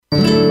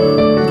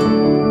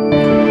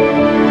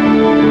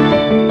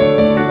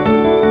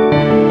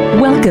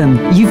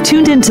You've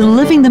tuned into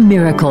Living the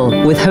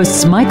Miracle with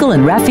hosts Michael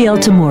and Raphaelle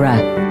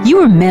Tamura. You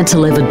were meant to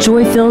live a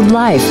joy-filled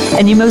life,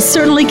 and you most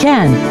certainly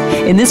can.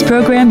 In this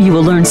program, you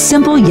will learn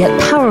simple yet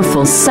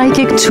powerful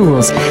psychic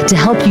tools to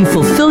help you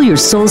fulfill your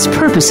soul's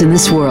purpose in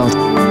this world.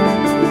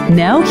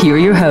 Now, here are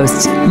your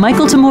hosts,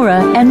 Michael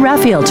Tamura and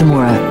Raphaelle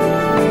Tamura.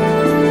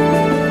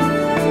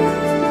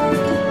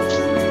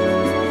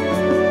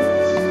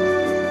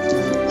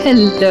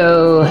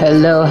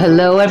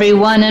 Hello,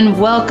 everyone, and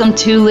welcome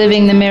to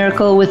Living the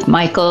Miracle with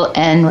Michael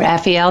and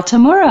Raphaelle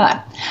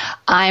Tamura.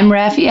 I'm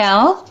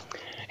Raphaelle.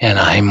 And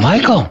I'm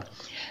Michael.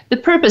 The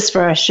purpose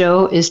for our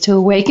show is to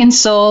awaken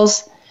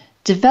souls,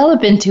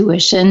 develop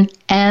intuition,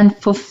 and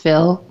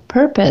fulfill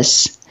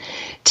purpose.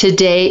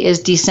 Today is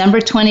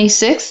December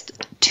 26th,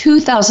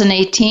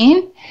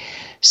 2018.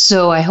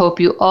 So I hope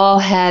you all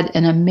had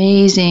an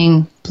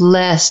amazing,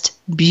 blessed,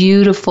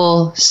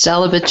 beautiful,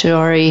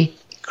 celebratory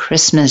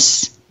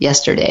Christmas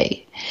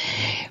yesterday.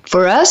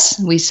 For us,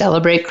 we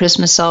celebrate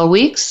Christmas all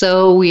week,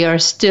 so we are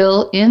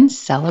still in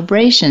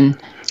celebration.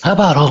 How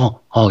about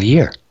all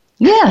year?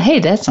 Yeah, hey,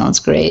 that sounds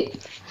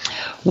great.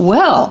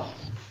 Well,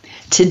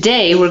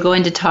 today we're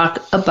going to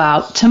talk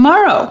about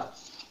tomorrow.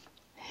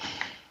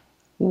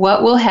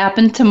 What will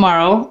happen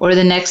tomorrow, or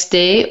the next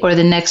day, or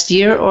the next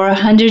year, or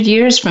 100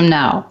 years from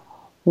now?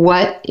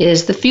 What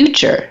is the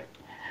future?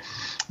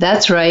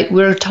 That's right,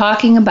 we're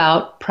talking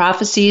about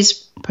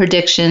prophecies,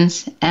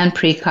 predictions, and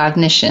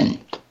precognition.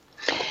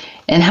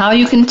 And how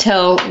can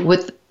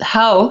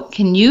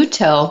you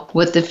tell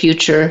what the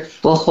future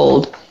will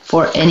hold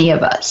for any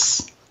of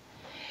us?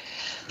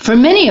 For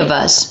many of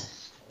us,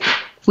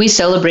 we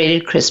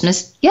celebrated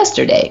Christmas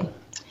yesterday.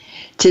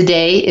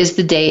 Today is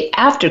the day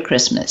after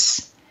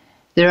Christmas.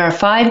 There are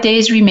 5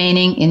 days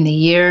remaining in the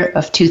year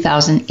of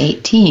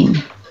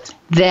 2018.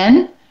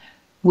 Then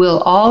we'll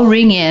all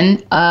ring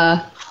in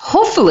a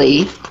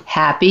hopefully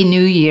Happy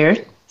New Year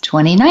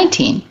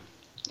 2019.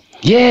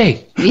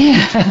 Yay!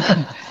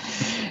 Yeah.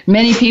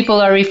 Many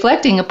people are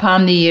reflecting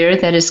upon the year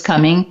that is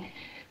coming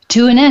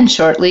to an end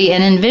shortly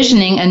and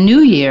envisioning a new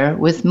year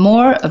with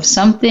more of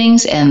some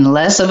things and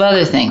less of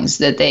other things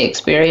that they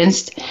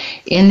experienced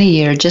in the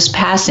year just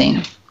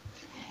passing.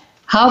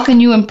 How can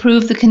you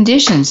improve the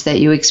conditions that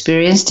you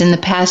experienced in the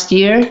past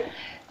year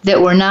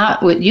that were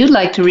not what you'd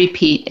like to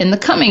repeat in the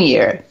coming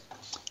year?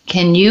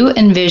 Can you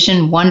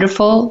envision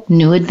wonderful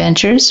new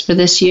adventures for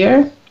this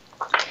year?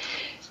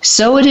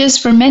 So it is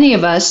for many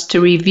of us to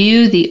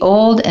review the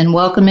old and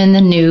welcome in the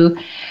new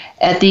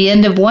at the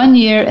end of one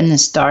year and the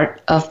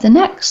start of the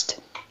next.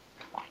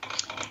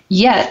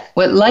 Yet,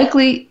 what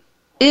likely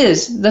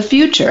is the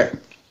future?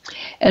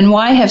 And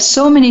why have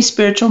so many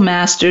spiritual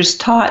masters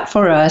taught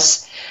for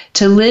us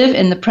to live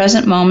in the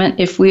present moment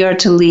if we are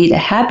to lead a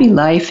happy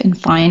life and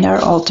find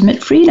our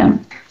ultimate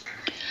freedom?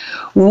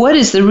 What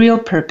is the real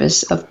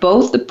purpose of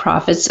both the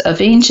prophets of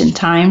ancient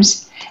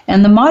times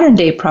and the modern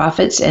day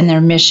prophets and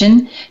their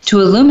mission to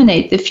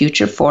illuminate the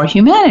future for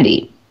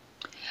humanity?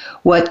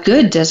 What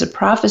good does a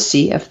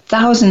prophecy of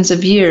thousands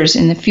of years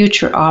in the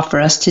future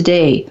offer us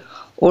today,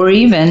 or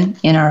even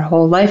in our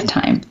whole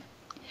lifetime?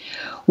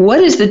 What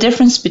is the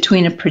difference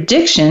between a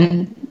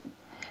prediction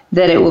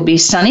that it will be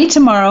sunny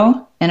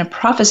tomorrow and a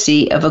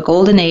prophecy of a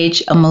golden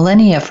age a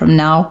millennia from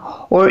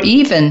now, or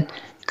even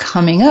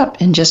coming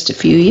up in just a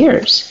few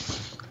years?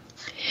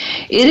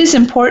 It is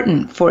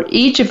important for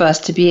each of us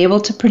to be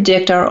able to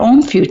predict our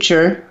own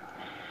future.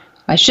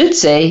 I should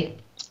say,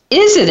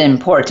 is it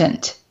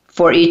important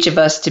for each of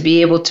us to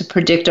be able to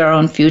predict our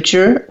own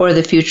future or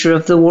the future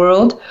of the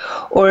world?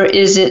 Or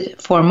is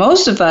it for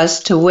most of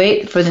us to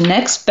wait for the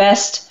next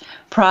best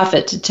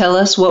prophet to tell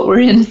us what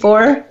we're in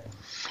for?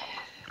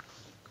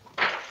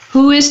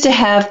 Who is to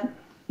have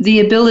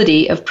the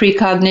ability of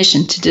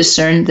precognition to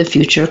discern the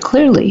future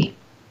clearly?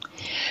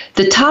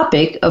 The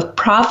topic of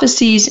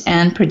prophecies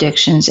and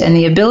predictions and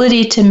the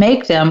ability to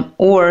make them,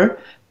 or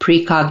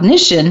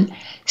precognition,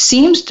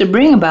 seems to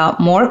bring about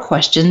more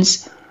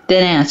questions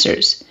than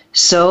answers.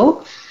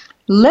 So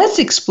let's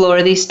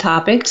explore these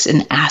topics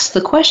and ask the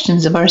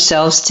questions of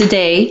ourselves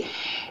today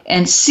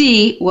and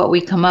see what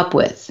we come up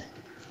with.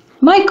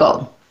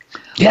 Michael.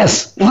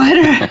 Yes. What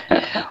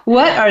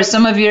are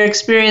some of your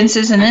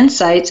experiences and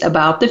insights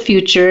about the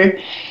future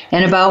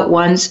and about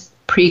one's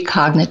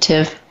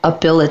precognitive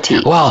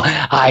ability? Well,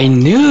 I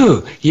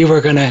knew you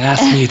were going to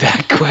ask me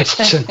that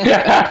question.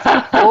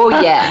 Oh,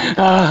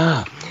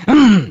 yeah.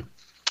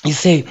 You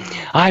see,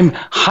 I'm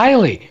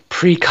highly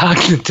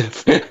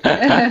precognitive.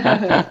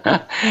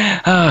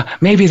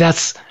 Maybe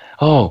that's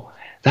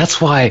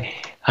why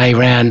I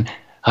ran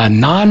a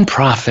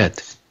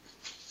non-profit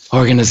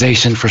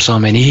organization for so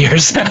many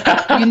years.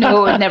 You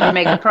know it would never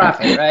make a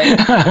profit, right?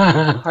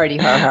 Hardy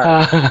har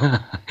har.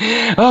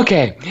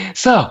 Okay,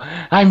 so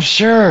I'm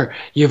sure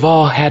you've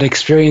all had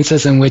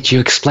experiences in which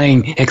you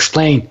exclaimed.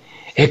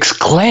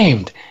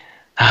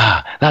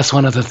 That's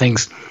one of the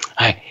things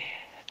I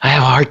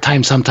have a hard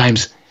time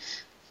sometimes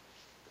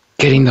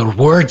getting the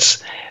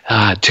words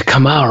to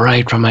come out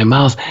right from my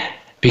mouth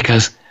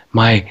because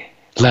my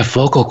left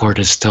vocal cord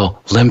is still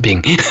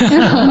limping.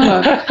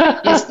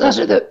 Yes, those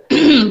are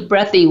the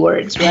breathy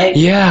words, right?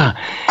 Yeah.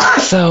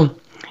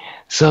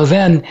 So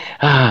then,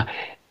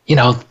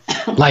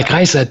 like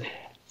I said,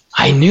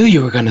 I knew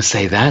you were going to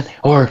say that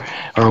or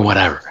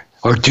whatever,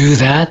 or do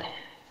that.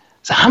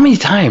 So how many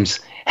times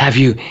have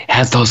you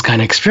had those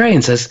kind of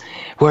experiences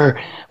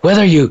where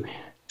whether you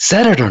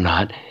said it or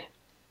not,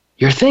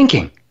 you're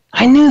thinking,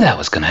 I knew that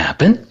was going to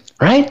happen,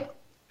 right?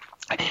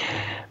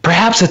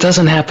 Perhaps it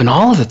doesn't happen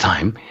all of the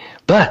time,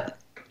 but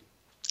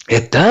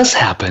it does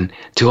happen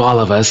to all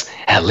of us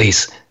at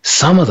least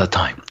some of the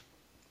time.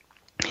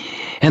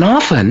 And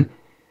often,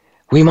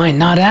 we might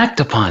not act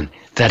upon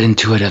that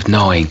intuitive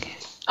knowing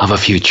of a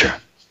future,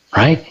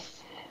 right?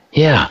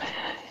 Yeah.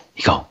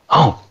 You go,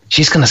 oh,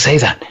 she's going to say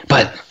that.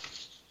 But,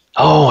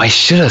 oh, I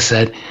should have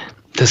said,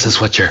 this is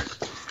what you're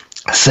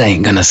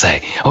going to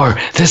say. Or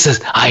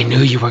I knew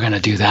you were going to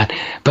do that,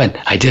 but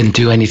I didn't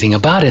do anything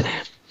about it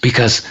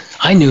because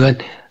I knew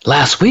it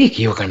last week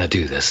you were going to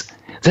do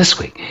this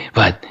week.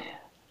 But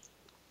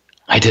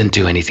I didn't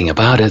do anything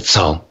about it,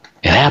 so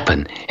it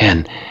happened,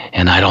 and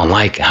I don't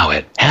like how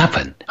it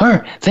happened,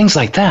 or things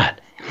like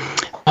that.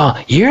 Well,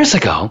 years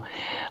ago,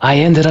 I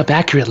ended up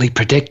accurately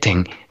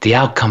predicting the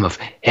outcome of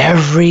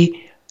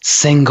every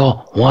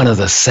single one of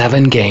the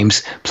 7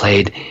 games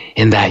played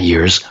in that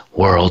year's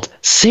World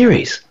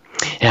Series,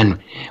 and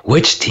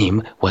which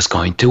team was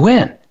going to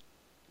win.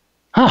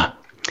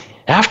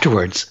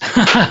 Afterwards,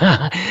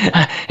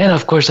 and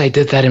of course I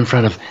did that in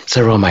front of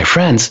several of my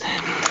friends,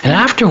 and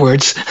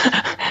afterwards,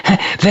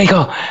 they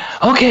go,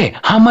 okay,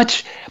 how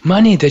much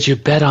money did you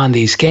bet on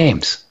these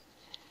games?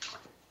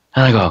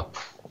 And I go,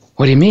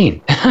 what do you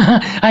mean?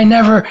 I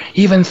never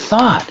even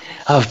thought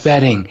of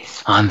betting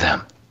on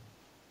them.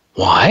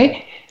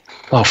 Why?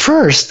 Well,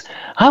 first,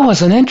 I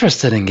wasn't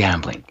interested in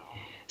gambling.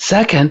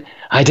 Second,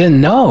 I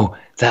didn't know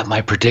that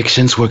my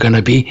predictions were going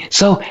to be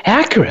so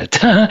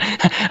accurate.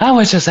 I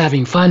was just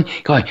having fun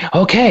going,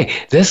 okay,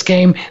 this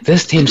game,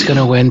 this team's going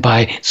to win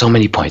by so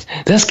many points.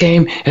 This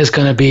game is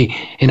going to be,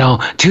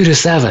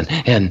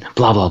 2-7 and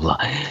blah, blah, blah.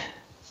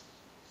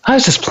 I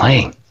was just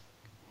playing.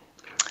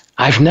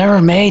 I've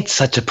never made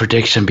such a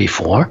prediction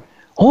before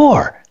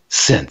or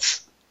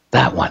since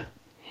that one.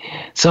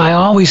 So I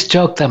always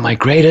joke that my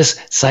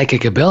greatest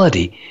psychic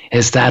ability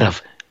is that of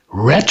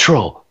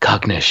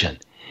retrocognition.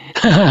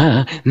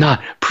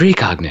 Not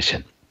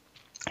precognition.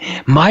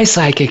 My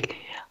psychic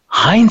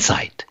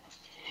hindsight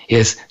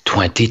is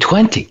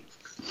 20/20.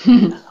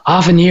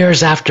 Often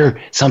years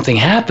after something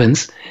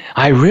happens,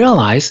 I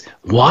realize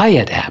why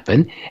it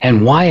happened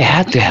and why it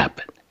had to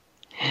happen.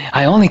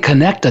 I only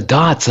connect the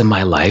dots in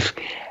my life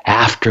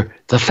after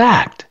the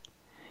fact.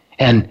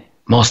 And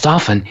most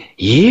often,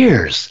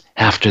 years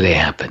after they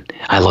happen,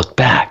 I look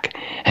back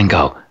and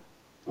go,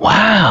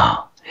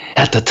 wow,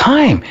 at the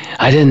time,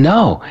 I didn't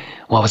know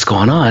what was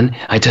going on.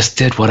 I just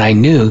did what I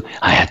knew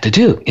I had to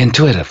do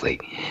intuitively.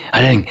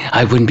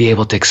 I wouldn't be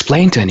able to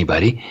explain to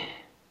anybody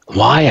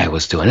why I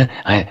was doing it.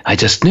 I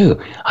just knew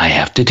I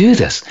have to do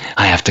this.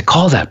 I have to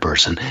call that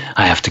person.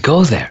 I have to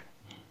go there.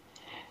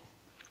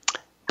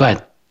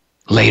 But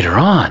later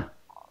on,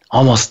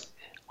 almost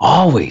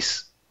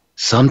always,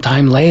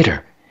 sometime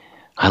later,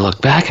 I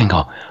look back and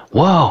go,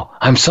 whoa,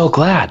 I'm so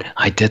glad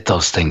I did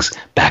those things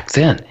back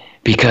then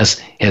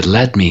because it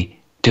led me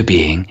to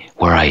being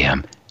where I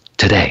am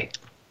today.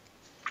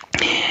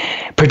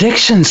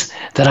 Predictions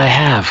that I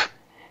have,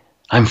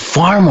 I'm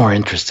far more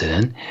interested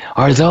in,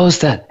 are those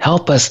that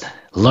help us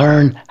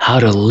learn how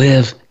to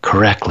live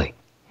correctly.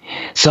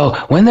 So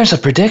when there's a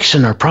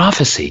prediction or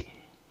prophecy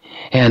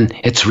and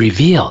it's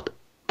revealed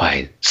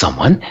by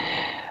someone,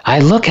 I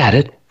look at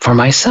it for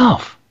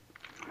myself.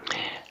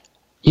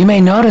 You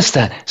may notice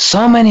that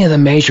so many of the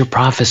major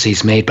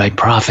prophecies made by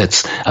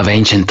prophets of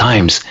ancient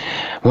times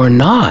were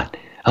not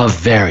of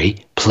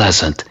very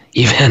pleasant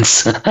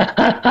events.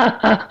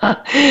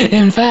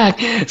 In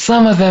fact,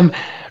 some of them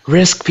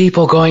risk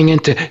people going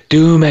into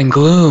doom and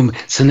gloom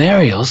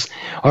scenarios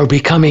or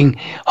becoming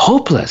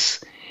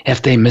hopeless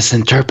if they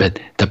misinterpret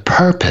the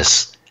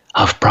purpose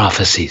of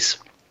prophecies.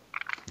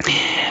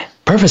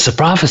 Purpose of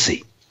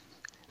prophecy,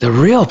 the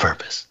real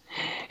purpose,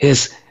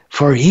 is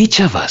for each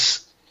of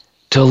us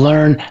to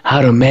learn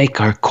how to make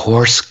our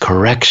course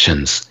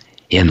corrections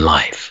in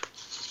life.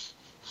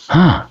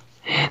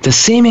 The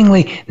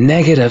seemingly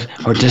negative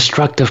or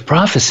destructive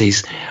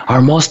prophecies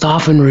are most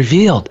often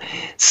revealed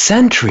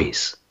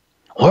centuries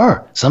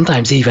or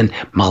sometimes even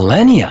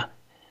millennia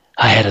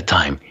ahead of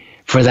time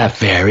for that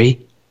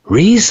very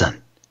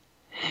reason.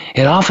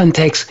 It often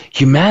takes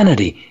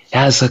humanity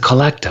as a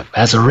collective,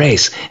 as a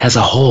race, as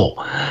a whole,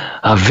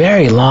 a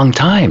very long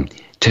time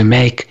to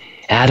make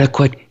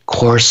adequate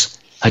course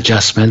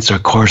adjustments or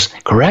course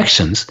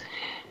corrections.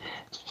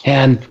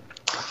 And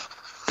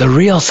the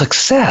real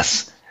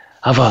success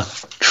of a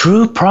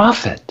true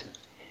prophet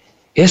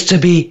is to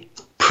be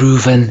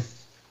proven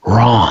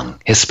wrong,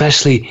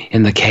 especially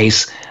in the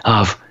case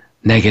of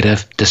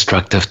negative,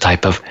 destructive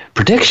type of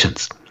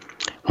predictions.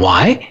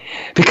 Why?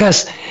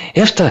 Because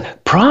if the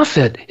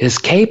prophet is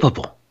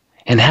capable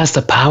and has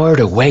the power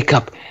to wake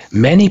up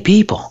many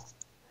people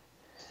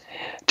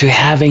to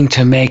having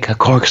to make a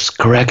course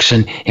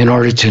correction in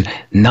order to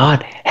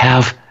not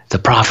have the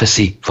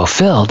prophecy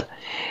fulfilled,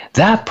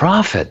 that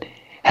prophet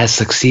has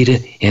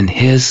succeeded in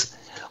his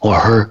or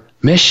her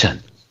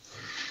mission.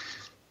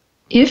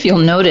 If you'll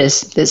notice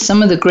that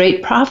some of the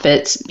great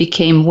prophets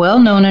became well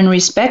known and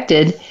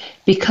respected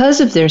because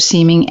of their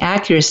seeming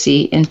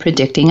accuracy in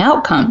predicting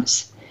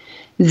outcomes.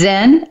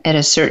 Then, at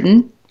a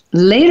certain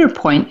later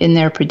point in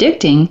their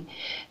predicting,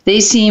 they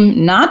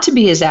seem not to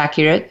be as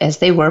accurate as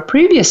they were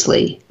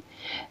previously.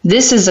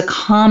 This is a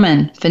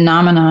common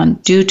phenomenon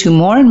due to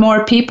more and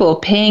more people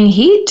paying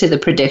heed to the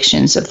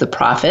predictions of the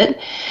prophet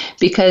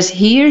because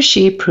he or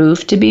she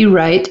proved to be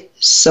right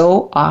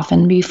so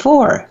often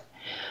before.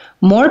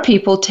 More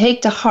people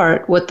take to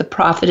heart what the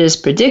prophet is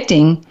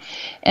predicting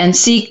and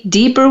seek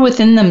deeper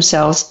within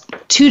themselves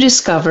to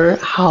discover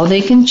how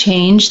they can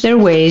change their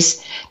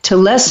ways to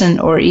lessen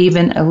or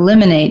even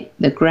eliminate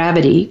the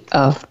gravity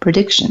of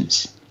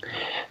predictions.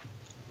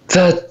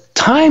 The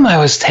time I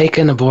was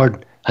taken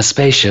aboard a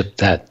spaceship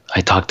that I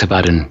talked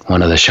about in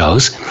one of the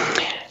shows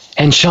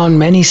and shown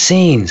many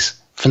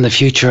scenes from the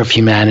future of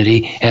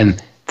humanity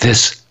and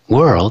this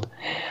world,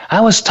 I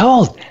was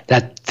told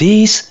that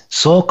these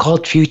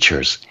so-called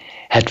futures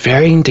had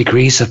varying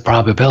degrees of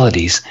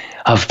probabilities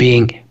of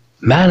being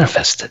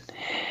manifested.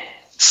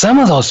 Some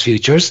of those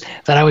futures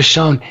that I was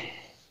shown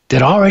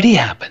did already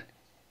happen,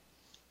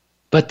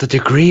 but the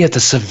degree of the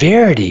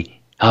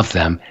severity of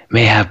them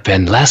may have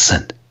been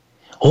lessened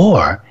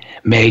or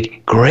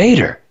made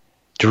greater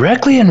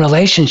directly in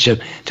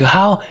relationship to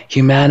how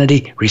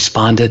humanity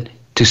responded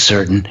to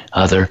certain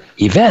other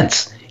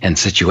events and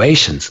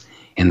situations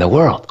in the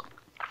world.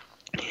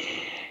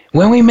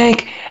 When we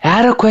make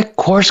adequate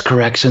course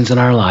corrections in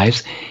our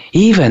lives,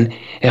 even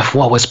if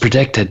what was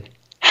predicted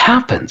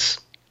happens,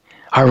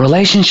 our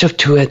relationship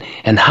to it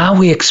and how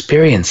we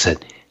experience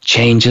it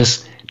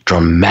changes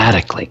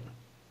dramatically.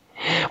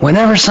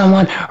 Whenever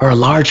someone or a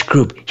large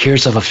group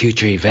hears of a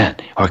future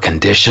event or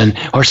condition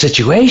or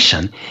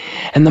situation,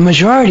 and the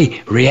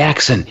majority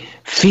reacts in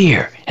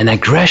fear and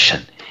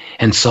aggression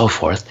and so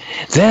forth,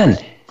 then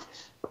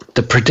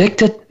the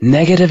predicted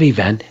negative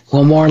event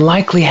will more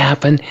likely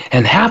happen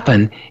and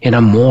happen in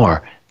a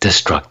more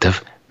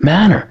destructive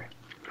manner.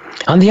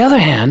 On the other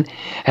hand,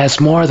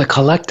 as more of the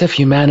collective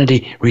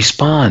humanity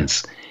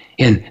responds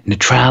in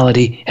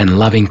neutrality and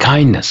loving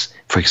kindness,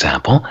 for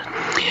example,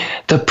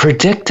 the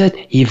predicted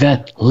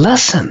event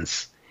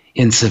lessens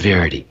in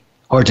severity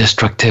or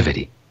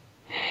destructivity.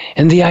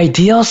 In the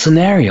ideal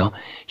scenario,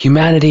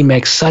 humanity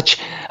makes such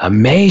a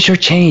major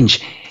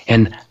change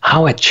in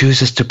how it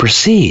chooses to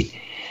proceed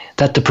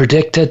that the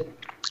predicted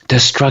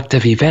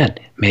destructive event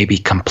may be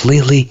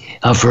completely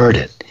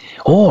averted,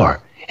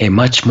 or a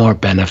much more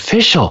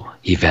beneficial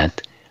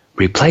event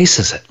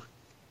replaces it.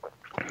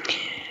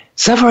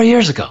 Several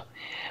years ago,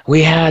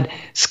 we had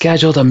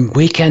scheduled a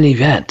weekend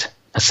event,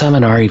 a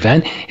seminar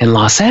event in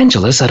Los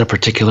Angeles at a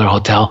particular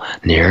hotel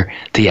near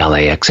the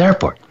LAX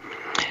airport.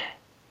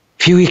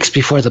 A few weeks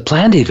before the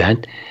planned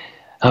event,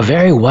 a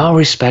very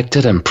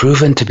well-respected and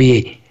proven to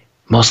be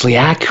mostly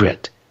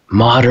accurate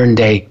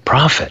modern-day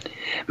prophet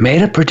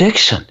made a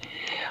prediction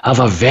of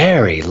a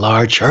very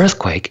large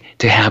earthquake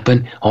to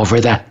happen over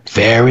that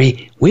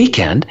very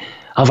weekend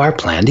of our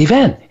planned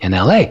event in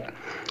LA.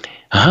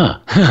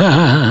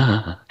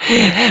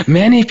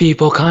 Many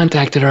people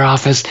contacted our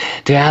office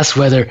to ask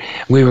whether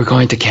we were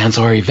going to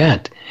cancel our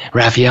event.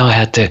 Raphaelle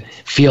had to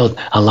field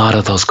a lot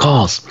of those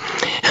calls.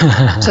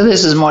 So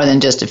this is more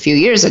than just a few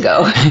years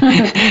ago.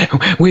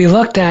 We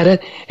looked at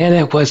it, and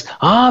it was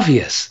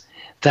obvious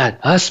that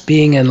us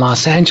being in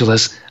Los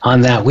Angeles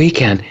on that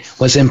weekend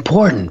was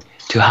important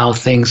to how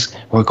things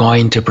were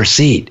going to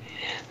proceed,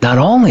 not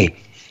only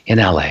in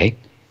LA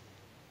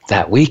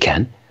that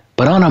weekend,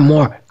 but on a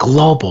more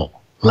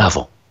global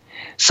level.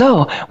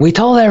 So we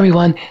told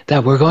everyone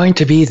that we're going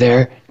to be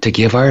there to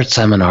give our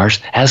seminars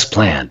as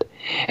planned,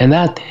 and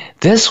that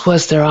this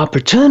was their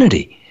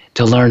opportunity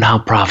to learn how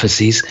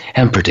prophecies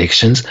and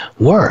predictions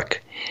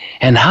work,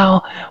 and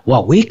how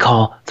what we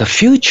call the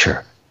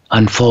future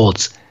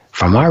unfolds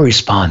from our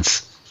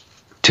response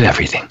to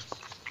everything.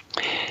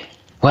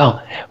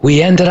 Well,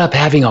 we ended up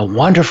having a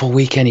wonderful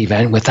weekend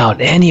event without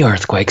any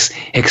earthquakes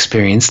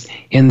experienced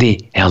in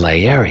the LA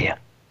area.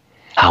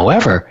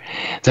 However,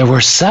 there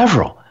were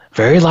several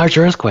very large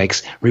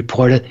earthquakes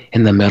reported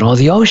in the middle of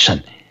the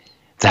ocean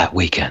that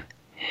weekend,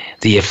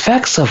 the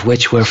effects of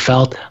which were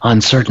felt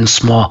on certain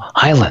small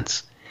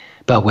islands,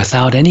 but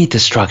without any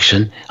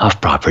destruction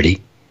of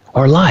property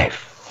or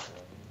life.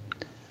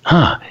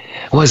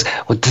 Does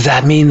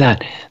that mean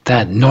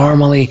that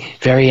normally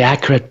very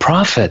accurate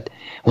prophet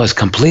was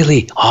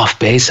completely off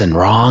base and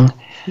wrong?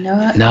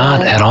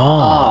 Not at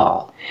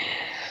all.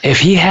 If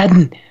he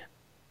hadn't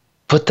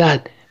put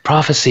that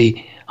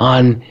prophecy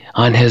on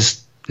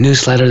his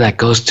newsletter that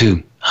goes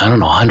to,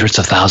 hundreds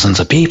of thousands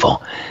of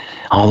people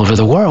all over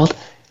the world,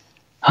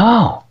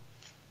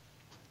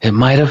 it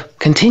might have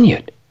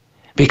continued.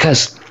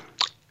 Because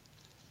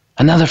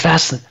another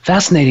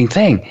fascinating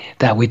thing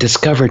that we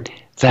discovered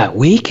that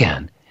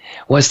weekend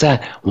was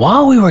that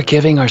while we were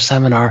giving our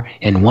seminar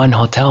in one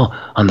hotel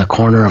on the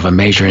corner of a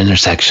major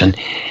intersection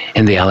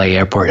in the LA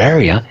airport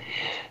area,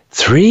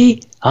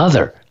 3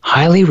 other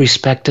highly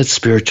respected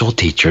spiritual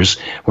teachers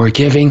were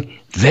giving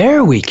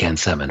their weekend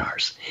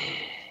seminars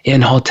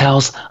in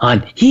hotels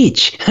on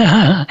each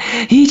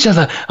of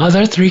the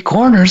other 3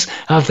 corners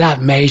of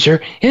that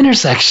major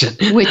intersection.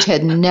 Which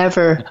had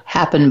never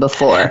happened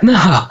before.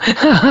 No.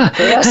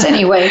 For us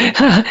anyway.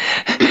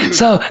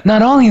 So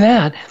not only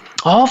that,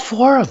 all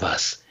 4 of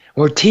us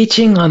were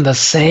teaching on the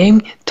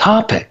same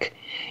topic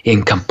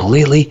in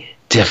completely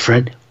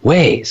different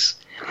ways.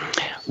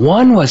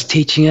 One was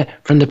teaching it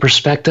from the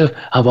perspective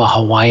of a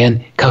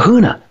Hawaiian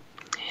kahuna.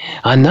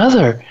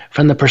 Another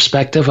from the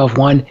perspective of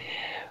one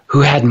who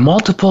had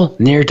multiple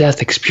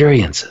near-death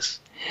experiences.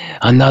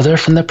 Another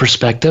from the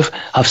perspective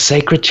of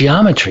sacred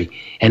geometry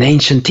and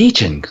ancient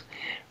teachings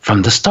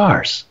from the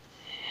stars.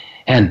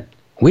 And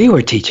we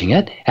were teaching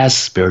it as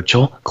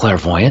spiritual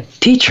clairvoyant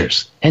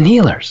teachers and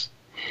healers.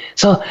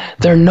 So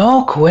there are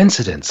no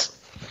coincidence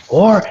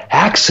or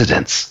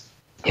accidents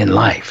in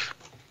life.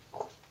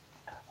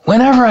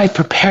 Whenever I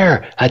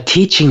prepare a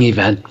teaching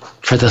event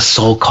for the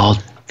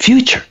so-called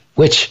future,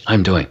 which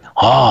I'm doing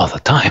all the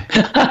time,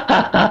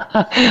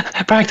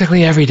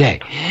 practically every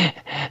day.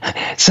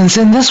 Since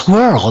in this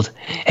world,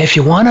 if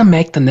you want to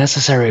make the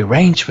necessary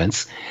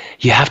arrangements,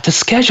 you have to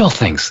schedule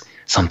things,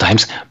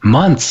 sometimes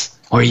months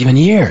or even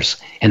years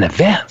in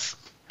advance.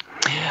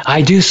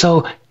 I do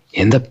so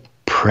in the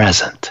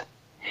present.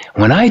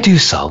 When I do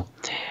so,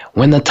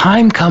 when the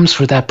time comes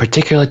for that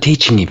particular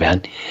teaching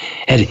event,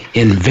 it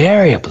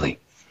invariably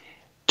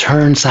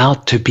turns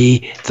out to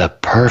be the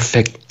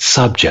perfect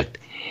subject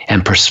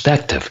and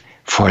perspective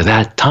for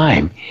that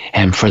time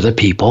and for the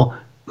people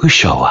who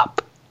show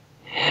up.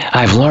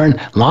 I've learned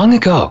long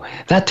ago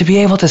that to be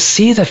able to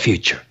see the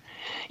future,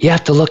 you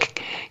have to look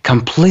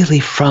completely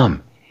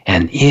from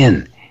and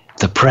in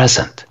the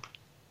present.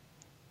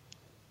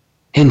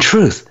 In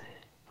truth,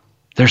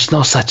 there's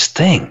no such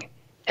thing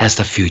as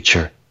the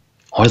future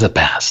or the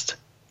past.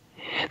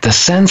 The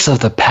sense of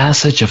the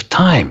passage of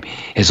time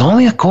is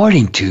only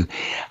according to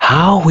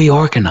how we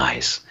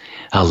organize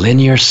a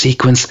linear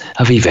sequence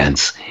of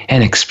events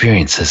and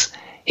experiences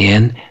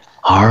in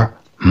our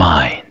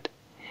mind.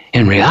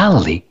 In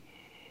reality,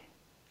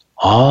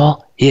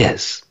 all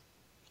is,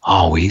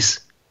 always,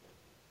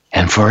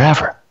 and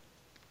forever.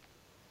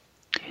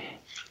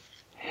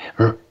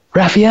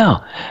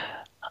 Raphaelle,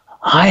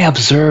 I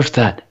observed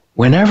that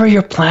whenever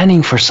you're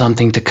planning for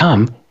something to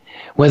come,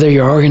 whether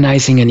you're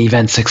organizing an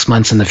event 6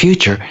 months in the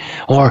future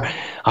or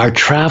our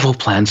travel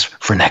plans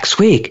for next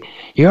week,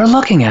 you're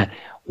looking at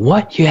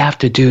what you have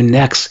to do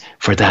next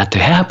for that to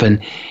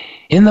happen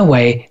in the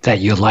way that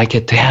you like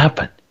it to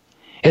happen.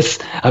 It's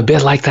a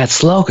bit like that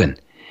slogan,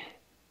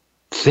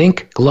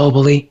 think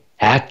globally,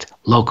 act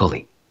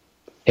locally.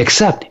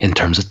 Except in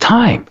terms of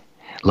time.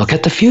 Look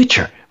at the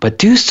future, but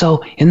do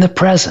so in the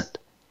present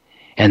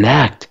and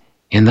act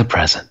in the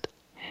present.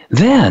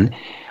 Then,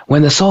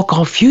 when the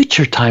so-called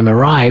future time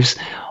arrives,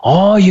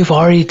 all you've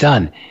already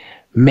done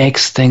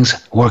makes things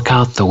work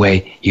out the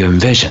way you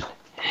envision.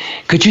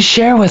 Could you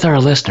share with our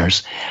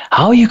listeners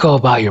how you go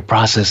about your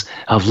process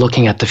of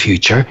looking at the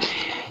future,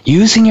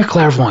 using your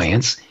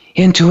clairvoyance,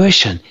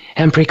 intuition,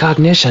 and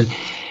precognition,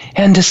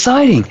 and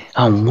deciding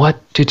on what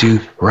to do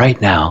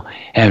right now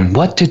and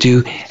what to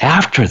do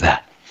after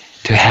that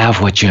to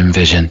have what you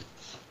envision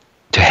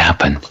to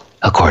happen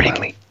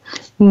accordingly?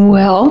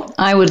 Well,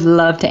 I would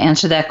love to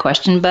answer that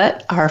question,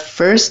 but our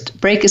first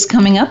break is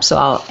coming up, so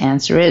I'll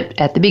answer it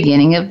at the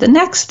beginning of the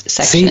next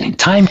section. See,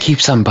 time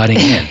keeps on butting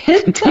in.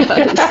 It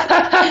does.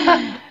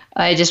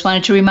 I just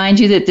wanted to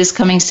remind you that this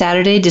coming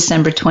Saturday,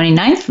 December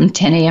 29th, from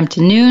 10 a.m. to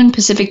noon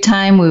Pacific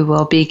time, we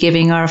will be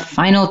giving our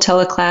final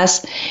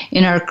teleclass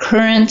in our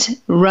current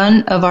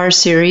run of our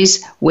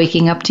series,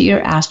 Waking Up to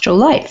Your Astral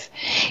Life.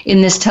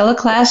 In this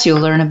teleclass, you'll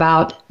learn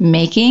about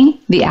making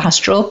the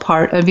astral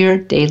part of your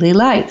daily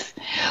life.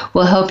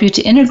 We'll help you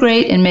to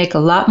integrate and make a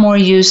lot more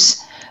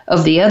use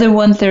of the other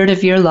 1/3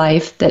 of your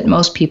life that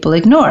most people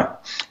ignore.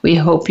 We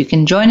hope you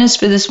can join us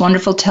for this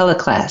wonderful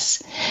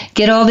teleclass.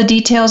 Get all the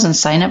details and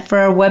sign up for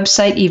our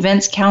website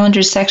events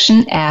calendar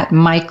section at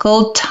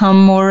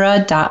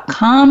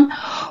michaeltamura.com,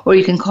 or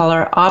you can call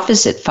our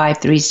office at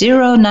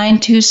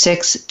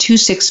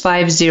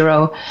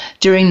 530-926-2650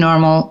 during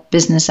normal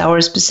business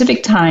hours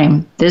Pacific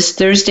time this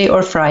Thursday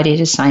or Friday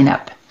to sign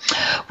up.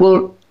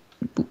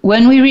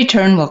 When we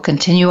return, we'll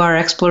continue our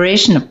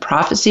exploration of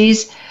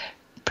prophecies,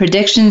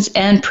 predictions,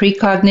 and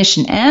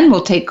precognition, and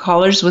we'll take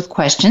callers with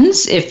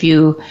questions if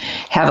you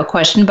have a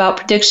question about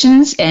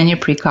predictions and your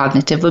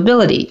precognitive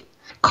ability.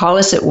 Call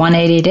us at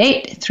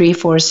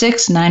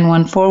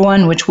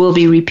 1-888-346-9141, which will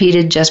be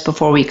repeated just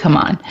before we come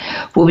on.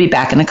 We'll be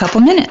back in a couple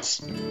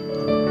minutes.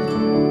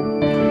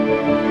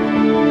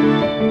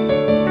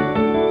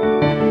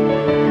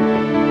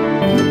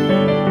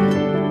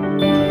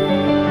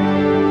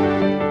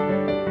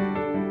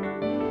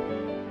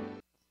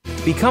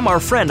 Become our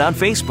friend on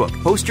Facebook.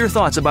 Post your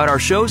thoughts about our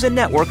shows and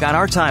network on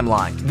our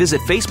timeline. Visit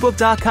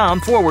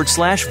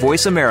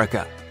facebook.com/Voice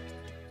America.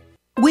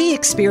 We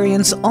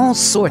experience all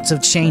sorts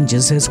of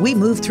changes as we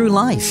move through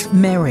life,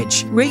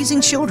 marriage, raising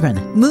children,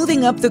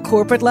 moving up the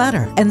corporate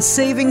ladder, and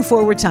saving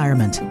for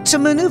retirement. To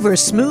maneuver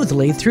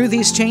smoothly through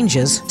these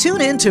changes, tune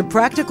in to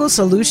Practical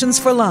Solutions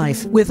for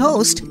Life with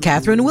host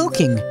Catherine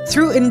Wilking.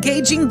 Through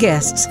engaging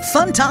guests,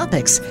 fun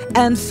topics,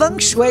 and feng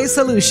shui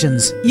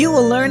solutions, you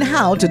will learn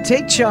how to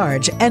take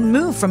charge and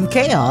move from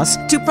chaos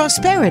to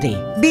prosperity.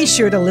 Be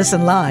sure to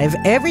listen live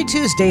every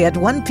Tuesday at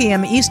 1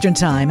 p.m. Eastern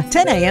Time,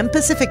 10 a.m.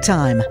 Pacific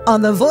Time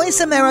on the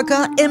Voice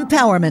America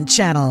Empowerment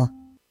Channel.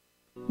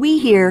 We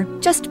hear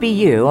just be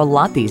you a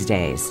lot these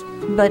days.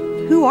 But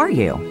who are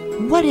you?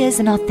 What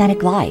is an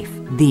authentic life?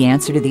 The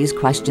answer to these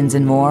questions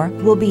and more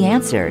will be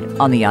answered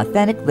on the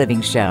Authentic Living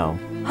Show,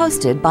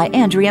 hosted by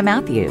Andrea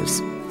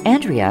Matthews.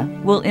 Andrea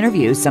will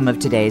interview some of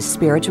today's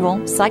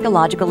spiritual,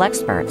 psychological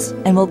experts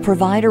and will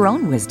provide her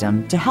own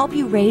wisdom to help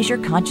you raise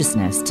your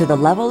consciousness to the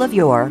level of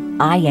your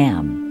I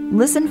Am.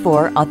 Listen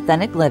for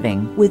Authentic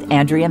Living with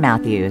Andrea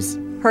Matthews.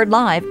 Heard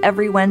live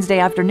every Wednesday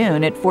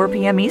afternoon at 4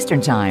 p.m.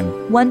 Eastern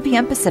Time, 1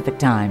 p.m. Pacific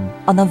Time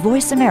on the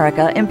Voice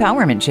America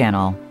Empowerment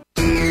Channel.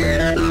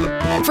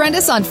 Friend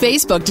us on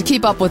Facebook to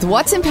keep up with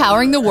what's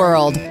empowering the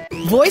world.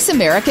 Voice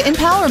America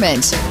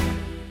Empowerment.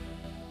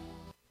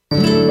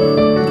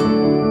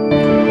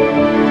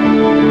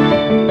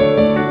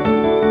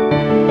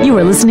 You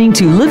are listening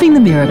to Living the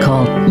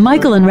Miracle.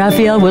 Michael and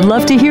Raphaelle would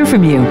love to hear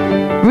from you.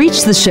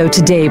 Reach the show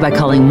today by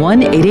calling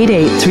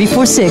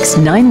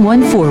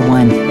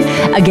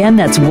 1-888-346-9141. Again,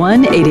 that's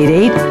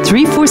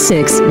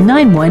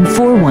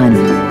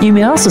 1-888-346-9141. You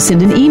may also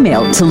send an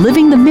email to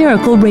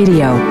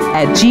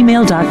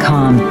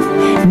livingthemiracleradio@gmail.com.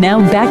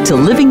 Now back to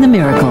Living the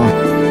Miracle.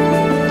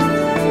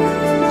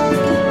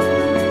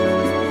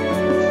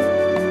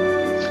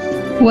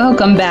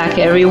 Welcome back,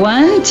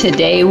 everyone.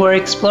 Today we're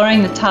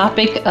exploring the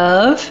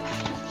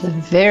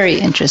very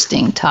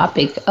interesting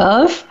topic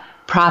of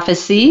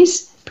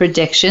prophecies,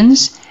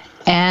 predictions,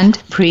 and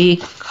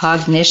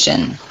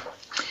precognition.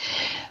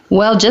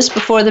 Well, just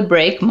before the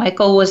break,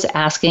 Michael was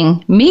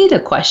asking me the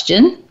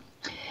question,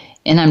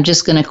 and I'm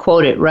just going to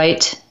quote it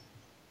right,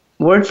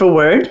 word for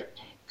word.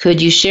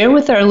 Could you share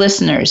with our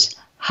listeners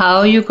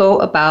how you go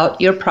about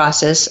your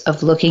process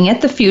of looking at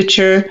the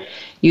future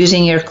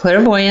using your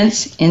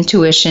clairvoyance,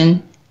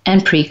 intuition,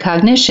 and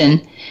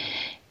precognition,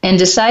 and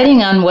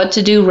deciding on what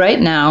to do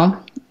right now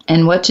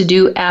and what to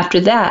do after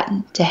that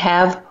to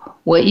have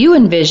what you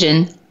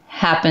envision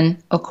happen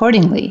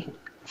accordingly?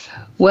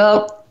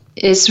 Well,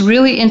 it's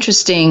really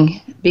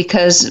interesting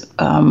because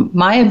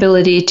my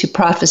ability to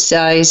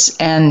prophesize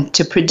and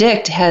to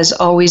predict has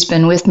always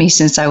been with me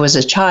since I was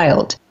a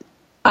child.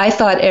 I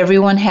thought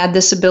everyone had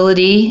this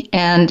ability,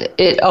 and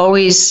it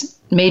always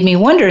made me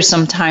wonder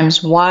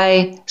sometimes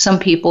why some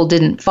people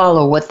didn't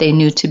follow what they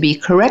knew to be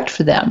correct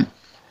for them.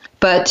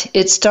 But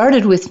it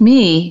started with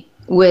me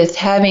with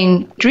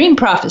having dream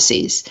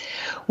prophecies,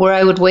 where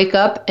I would wake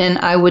up and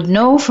I would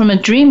know from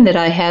a dream that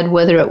I had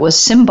whether it was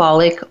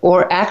symbolic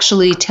or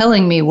actually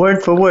telling me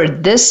word for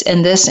word, this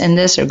and this and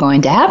this are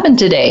going to happen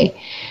today.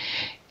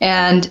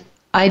 And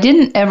I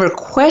didn't ever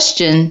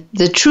question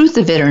the truth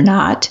of it or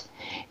not.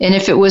 And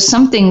if it was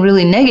something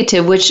really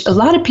negative, which a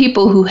lot of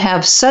people who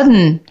have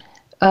sudden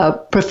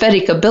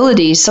prophetic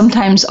abilities,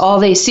 sometimes all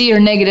they see are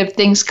negative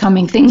things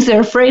coming, things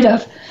they're afraid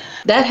of.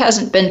 That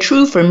hasn't been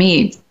true for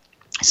me.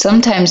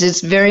 Sometimes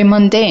it's very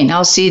mundane.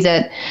 I'll see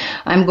that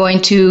I'm going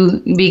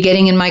to be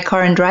getting in my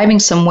car and driving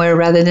somewhere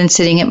rather than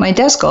sitting at my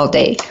desk all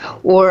day.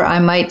 Or I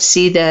might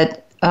see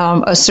that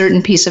a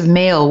certain piece of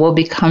mail will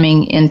be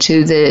coming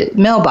into the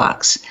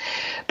mailbox.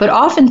 But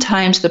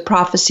oftentimes the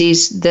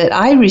prophecies that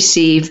I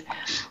receive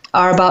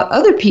are about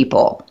other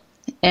people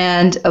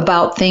and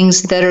about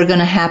things that are going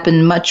to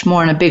happen much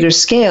more on a bigger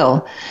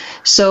scale.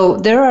 So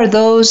there are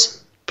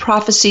those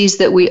prophecies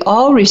that we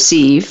all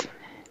receive,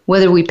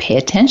 whether we pay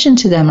attention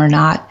to them or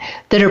not,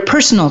 that are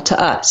personal to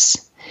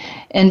us.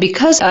 And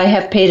because I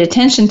have paid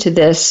attention to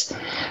this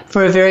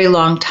for a very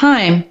long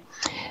time,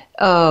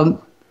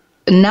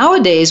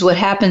 nowadays what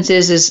happens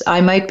is I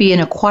might be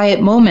in a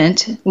quiet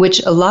moment,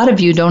 which a lot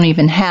of you don't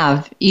even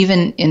have,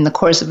 even in the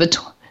course of a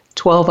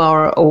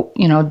 12-hour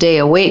day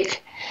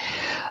awake.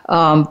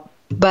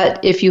 But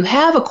if you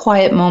have a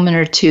quiet moment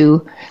or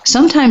two,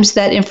 sometimes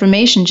that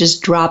information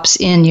just drops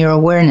in your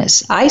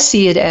awareness. I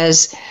see it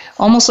as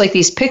almost like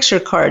these picture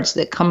cards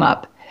that come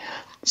up.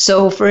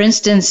 So, for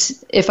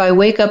instance, if I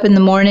wake up in the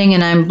morning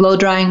and I'm blow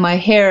drying my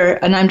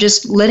hair and I'm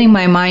just letting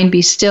my mind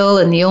be still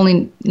and the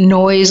only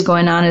noise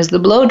going on is the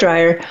blow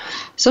dryer,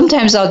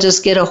 sometimes I'll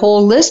just get a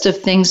whole list of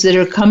things that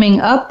are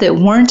coming up that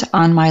weren't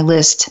on my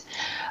list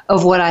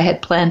of what I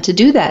had planned to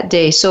do that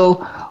day. So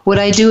what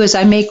I do is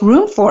I make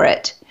room for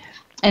it.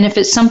 And if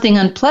it's something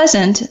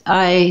unpleasant,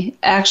 I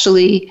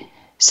actually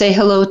say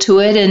hello to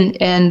it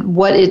and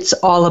what it's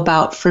all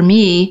about for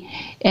me,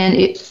 and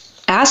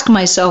ask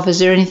myself, is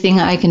there anything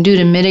I can do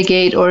to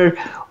mitigate or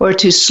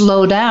to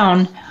slow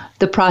down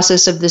the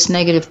process of this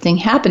negative thing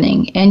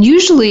happening? And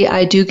usually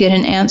I do get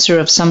an answer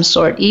of some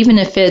sort, even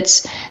if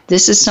it's,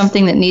 this is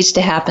something that needs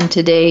to happen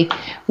today,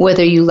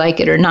 whether you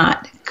like it or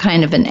not,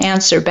 kind of an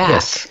answer back.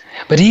 Yes.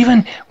 But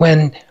even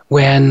when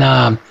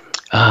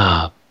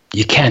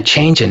you can't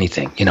change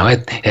anything,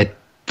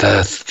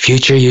 the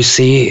future you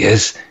see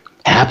is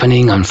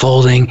happening,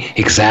 unfolding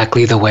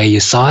exactly the way you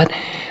saw it,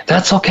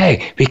 that's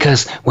okay.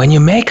 Because when you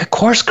make a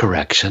course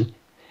correction,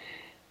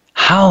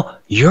 how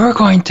you're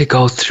going to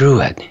go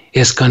through it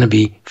is going to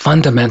be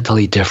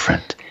fundamentally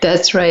different.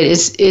 That's right.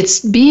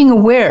 It's being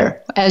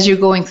aware as you're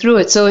going through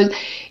it. So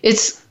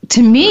it's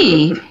to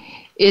me,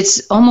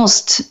 it's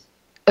almost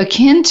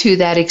akin to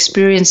that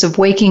experience of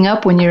waking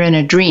up when you're in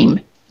a dream.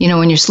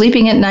 When you're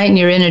sleeping at night and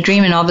you're in a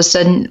dream and all of a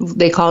sudden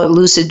they call it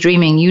lucid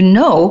dreaming,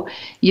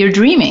 you're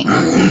dreaming.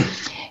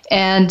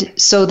 And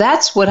so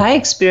that's what I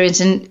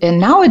experience. And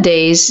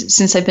nowadays,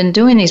 since I've been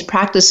doing these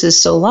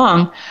practices so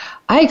long,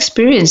 I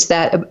experience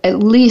that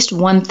at least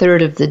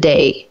 1/3 of the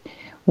day,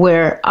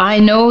 where I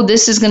know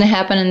this is going to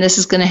happen and this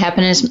is going to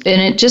happen. And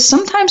it just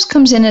sometimes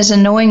comes in as a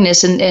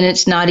knowingness, and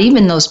it's not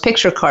even those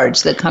picture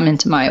cards that come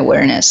into my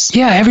awareness.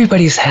 Yeah,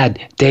 everybody's had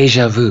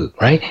deja vu,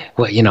 right?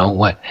 Oh,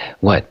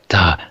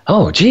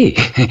 gee,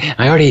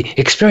 I already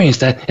experienced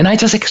that, and I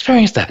just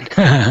experienced that.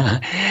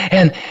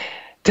 And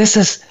this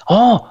is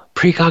all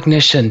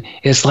precognition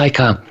is like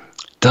a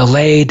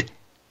delayed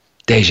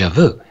deja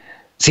vu.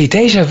 See,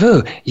 deja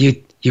vu,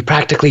 you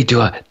practically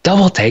do a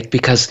double take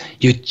because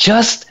you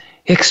just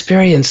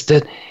experienced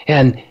it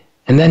and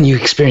then you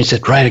experience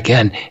it right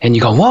again and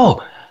you go,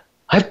 whoa,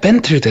 I've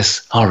been through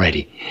this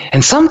already.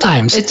 And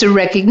sometimes it's a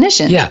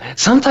recognition. Yeah,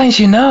 sometimes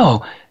you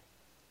know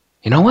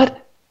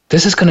what?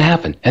 This is going to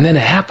happen. And then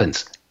it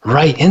happens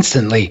right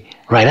instantly,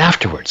 right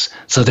afterwards.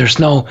 So there's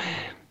no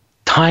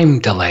time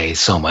delay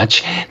so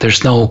much.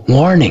 There's no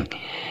warning.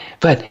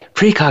 But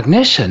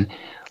precognition,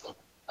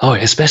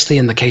 especially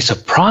in the case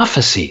of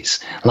prophecies,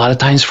 a lot of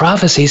times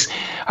prophecies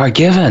are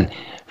given,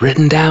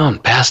 written down,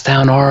 passed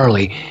down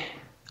orally,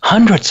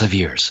 hundreds of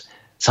years,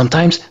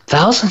 sometimes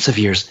thousands of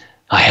years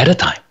ahead of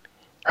time,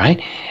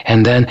 right?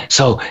 And then,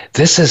 so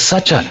this is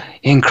such an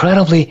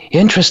incredibly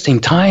interesting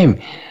time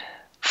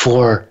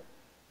for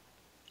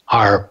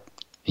our,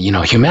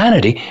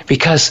 humanity,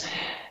 because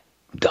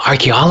the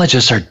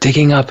archaeologists are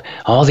digging up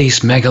all these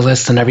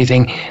megaliths and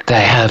everything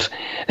that have,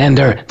 and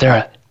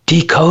they're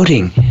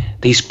decoding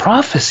these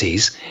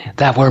prophecies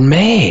that were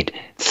made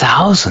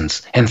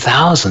thousands and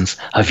thousands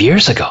of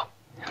years ago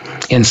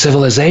in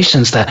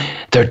civilizations that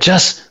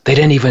they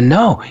didn't even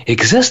know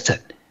existed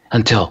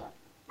until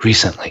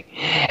recently.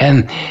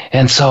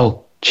 And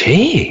so,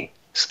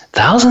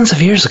 thousands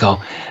of years ago,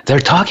 they're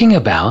talking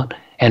about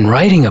and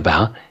writing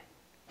about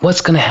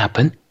what's going to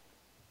happen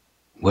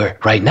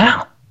right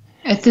now.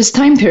 At this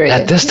time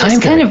period.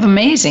 It's kind of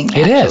amazing,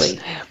 actually. It is.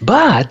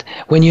 But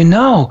when you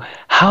know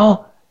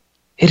how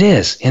it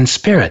is in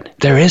spirit,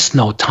 there is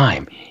no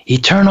time.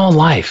 Eternal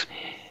life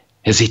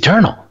is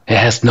eternal. It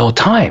has no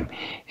time.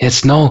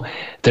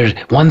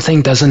 One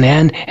thing doesn't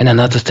end and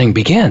another thing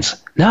begins.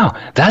 No,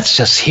 that's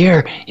just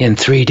here in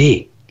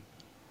 3D.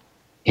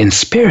 In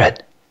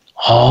spirit,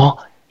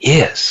 all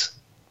is.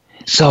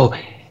 So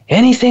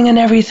anything and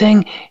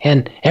everything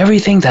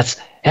that's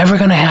ever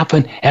going to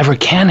happen, ever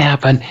can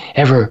happen,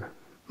 ever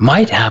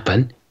might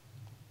happen,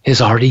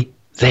 is already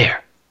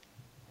there.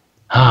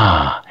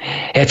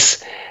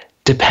 It's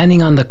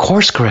depending on the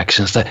course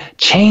corrections, the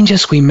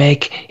changes we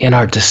make in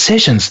our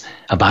decisions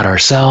about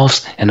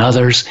ourselves and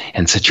others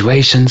and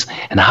situations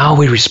and how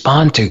we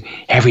respond to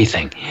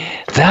everything.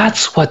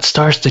 That's what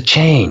starts to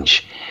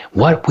change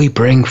what we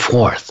bring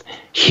forth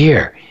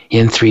here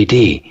in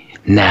 3D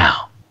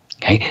now.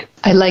 Okay?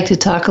 I'd like to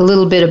talk a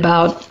little bit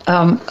about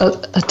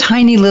a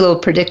tiny little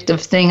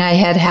predictive thing I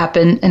had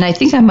happen, and I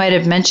think I might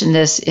have mentioned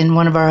this in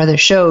one of our other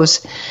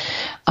shows,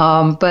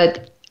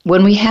 but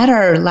when we had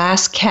our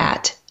last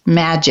cat,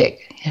 Magic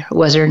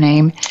was her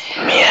name.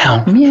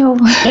 Meow. Meow.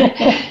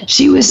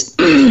 She was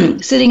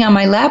sitting on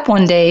my lap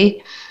one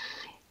day,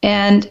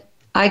 and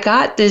I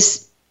got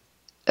this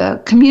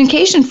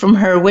communication from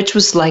her, which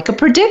was like a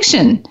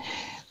prediction,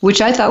 which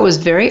I thought was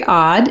very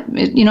odd.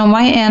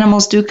 My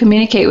animals do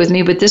communicate with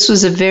me, but this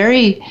was a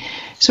very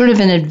sort of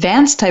an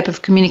advanced type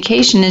of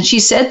communication. And she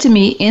said to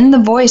me in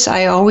the voice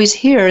I always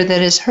hear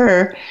that is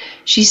her,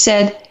 she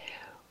said,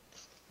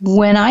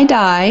 "When I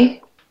die,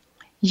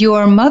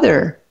 your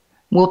mother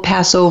will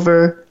pass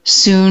over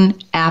soon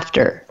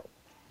after."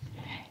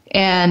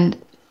 And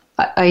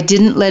I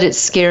didn't let it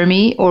scare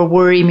me or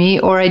worry me,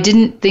 or I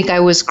didn't think I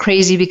was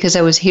crazy because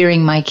I was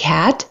hearing my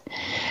cat.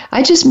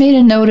 I just made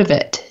a note of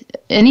it.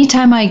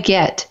 Anytime I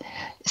get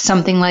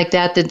something like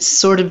that that's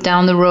sort of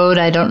down the road,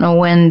 I don't know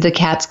when the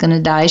cat's going to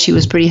die. She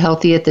was pretty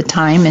healthy at the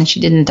time, and she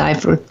didn't die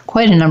for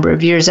quite a number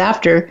of years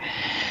after.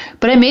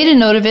 But I made a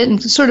note of it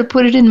and sort of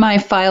put it in my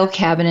file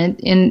cabinet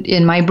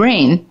in my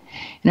brain.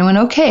 And I went,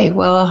 okay,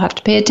 well, I'll have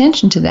to pay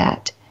attention to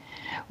that.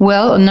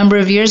 Well, a number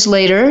of years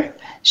later,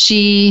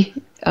 she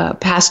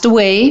passed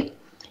away.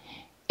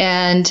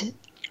 And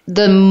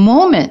the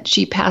moment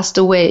she passed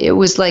away, it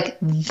was like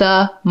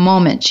the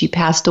moment she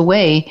passed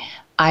away,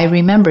 I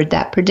remembered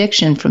that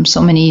prediction from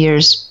so many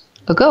years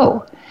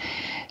ago.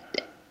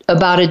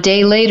 About a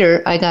day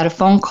later, I got a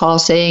phone call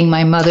saying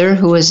my mother,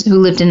 who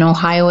lived in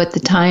Ohio at the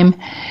time,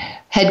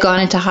 had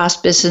gone into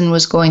hospice and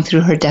was going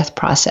through her death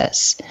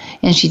process.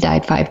 And she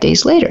died 5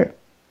 days later.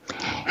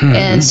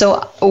 And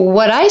so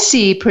what I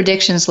see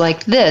predictions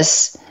like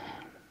this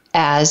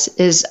as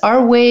is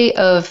our way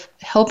of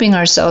helping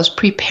ourselves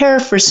prepare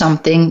for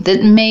something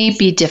that may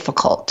be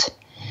difficult.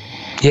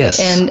 Yes.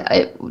 And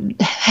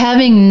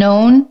having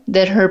known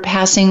that her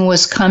passing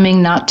was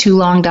coming not too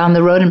long down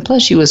the road, and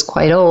plus she was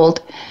quite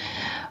old,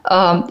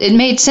 it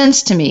made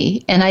sense to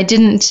me. And I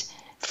didn't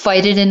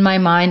fight it in my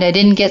mind. I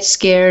didn't get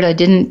scared. I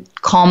didn't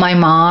call my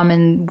mom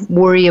and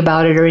worry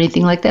about it or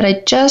anything like that.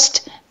 I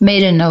just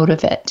made a note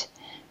of it.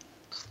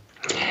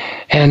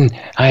 And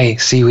I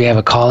see we have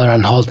a caller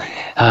on hold.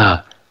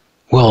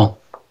 We'll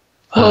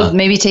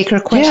maybe take her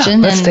question.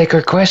 Yeah, let's take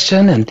her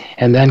question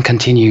and then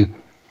continue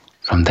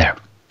from there.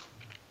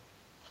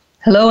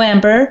 Hello,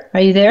 Amber. Are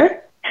you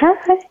there?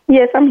 Hi.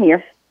 Yes, I'm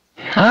here.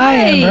 Hi,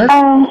 Amber.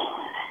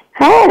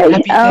 Hi.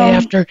 Happy day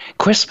after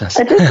Christmas.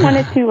 I just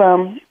wanted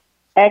to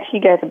ask you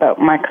guys about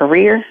my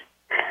career.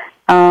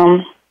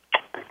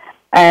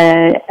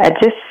 I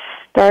just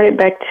started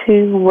back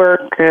to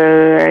work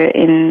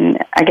in,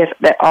 I guess,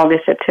 the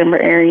August, September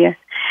area.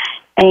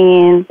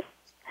 And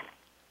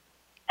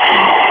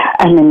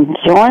I'm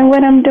enjoying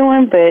what I'm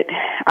doing, but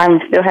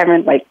I'm still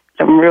having, like,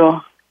 some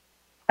real,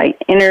 like,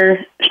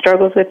 inner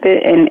struggles with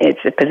it. And it's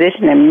a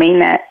position that may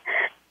not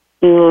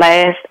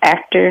last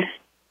after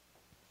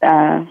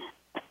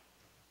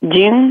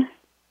June.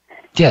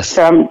 Yes.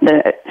 So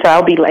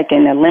I'll be like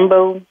in a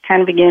limbo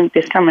kind of again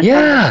this coming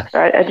summer.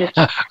 So I just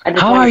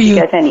how are you?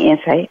 You guys any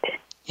insight?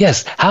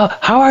 Yes.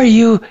 How are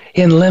you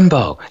in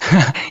limbo?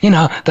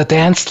 The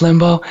dance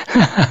limbo.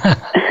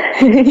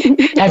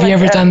 Have you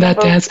ever done that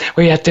dance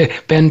where you have to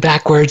bend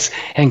backwards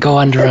and go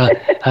under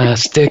a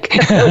stick?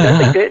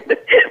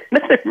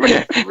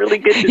 That's a really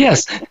good.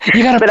 Yes,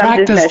 you got to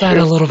practice that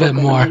a little bit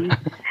more.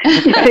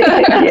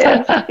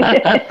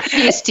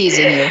 He's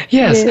teasing you.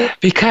 Yes,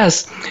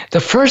 because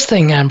the first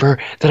thing, Amber,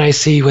 that I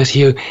see with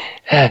you,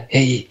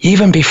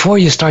 even before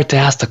you start to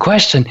ask the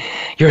question,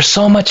 you're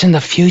so much in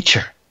the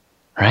future,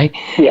 right?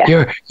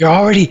 Yeah. You're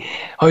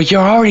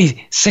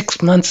already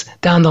 6 months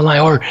down the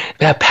line, or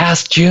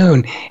past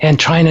June, and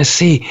trying to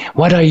see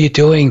what are you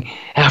doing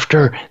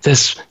after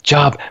this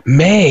job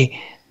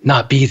may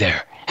not be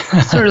there.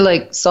 Sort of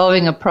like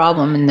solving a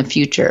problem in the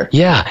future.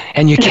 Yeah,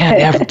 and you can't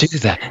ever do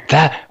that.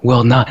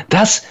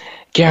 That's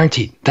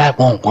guaranteed. That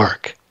won't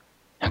work.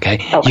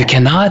 Okay? You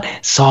cannot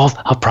solve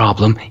a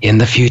problem in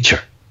the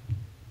future.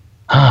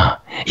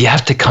 You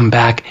have to come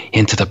back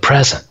into the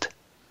present.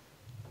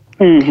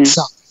 Mm-hmm.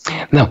 So,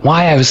 now,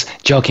 why I was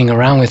joking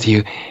around with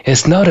you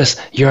is notice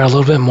you're a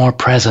little bit more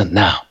present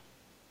now.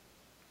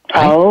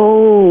 Right?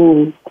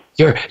 Oh.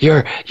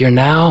 You're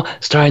now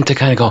starting to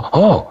kind of go,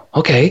 oh,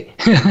 okay.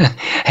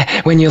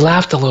 When you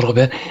laughed a little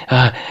bit,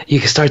 you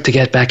can start to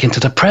get back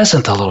into the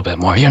present a little bit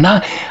more. You're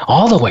not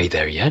all the way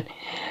there yet.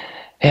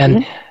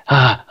 And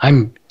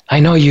I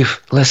know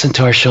you've listened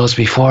to our shows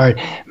before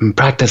and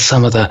practiced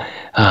some of the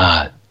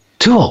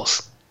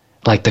tools,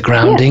 like the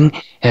grounding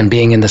and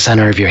being in the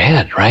center of your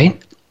head,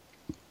 right?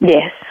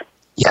 Yes.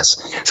 Yes.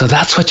 So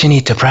that's what you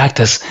need to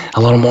practice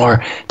a little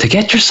more to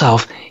get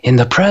yourself in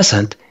the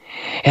present.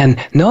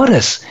 And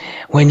notice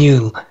when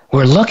you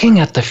were looking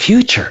at the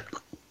future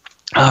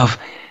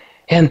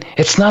and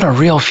it's not a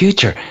real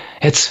future.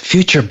 It's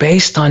future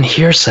based on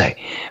hearsay,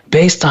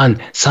 based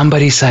on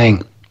somebody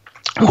saying,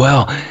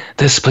 well,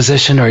 this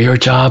position or your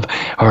job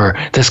or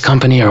this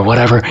company or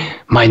whatever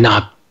might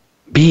not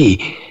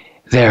be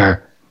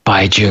there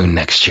by June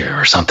next year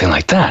or something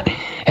like that.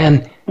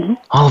 And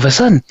all of a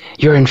sudden,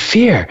 you're in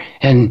fear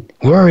and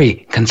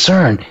worry,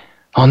 concern.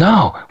 Oh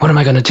no, what am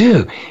I going to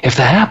do if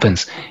that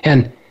happens?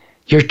 And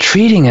you're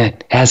treating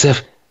it as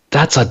if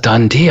that's a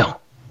done deal.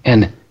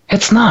 And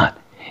it's not.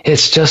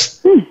 It's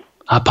just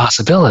a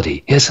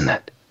possibility, isn't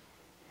it?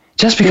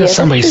 Just because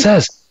somebody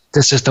says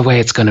this is the way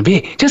it's going to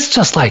be.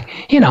 Just like,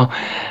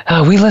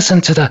 we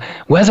listen to the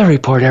weather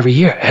report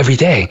every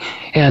day.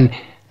 And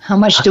how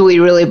much do we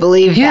really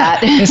believe that?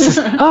 It's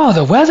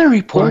the weather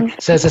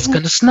report says it's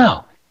going to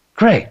snow.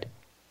 Great.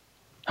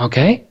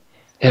 Okay.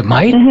 It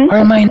might or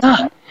it might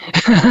not.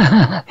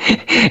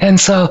 And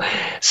so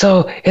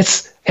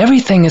it's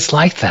everything is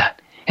like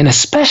that, and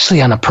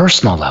especially on a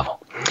personal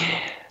level.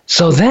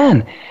 So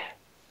then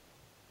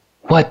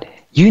what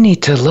you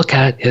need to look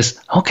at is,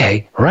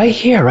 okay, right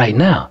here, right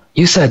now,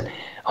 you said,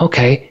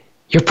 okay,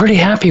 you're pretty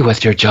happy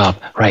with your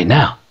job right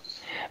now.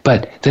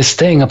 But this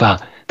thing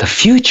about the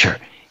future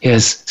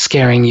is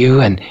scaring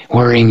you and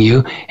worrying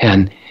you.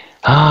 And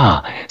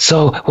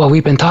so what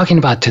we've been talking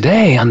about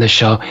today on the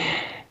show,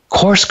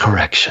 course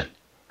correction.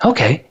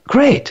 Okay,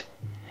 great.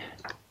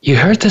 You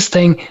heard this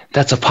thing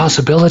that's a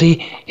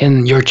possibility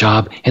in your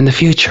job in the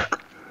future.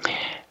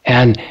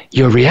 And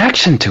your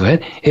reaction to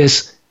it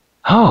is,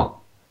 oh,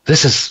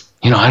 this is,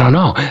 I don't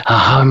know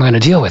how I'm going to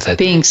deal with it.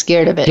 Being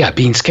scared of it. Yeah,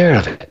 being scared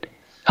of it.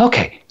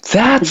 Okay,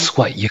 that's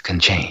what you can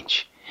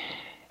change.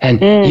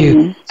 And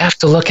you have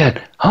to look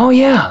at,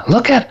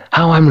 look at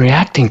how I'm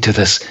reacting to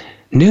this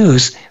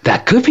news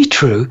that could be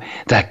true,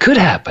 that could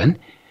happen,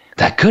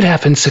 That could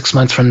happen 6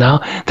 months from now.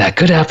 That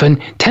could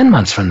happen 10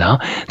 months from now.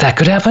 That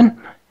could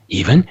happen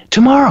even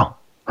tomorrow,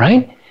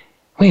 right?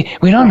 We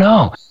don't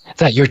know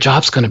that your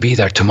job's going to be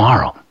there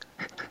tomorrow.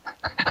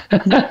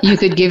 You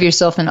could give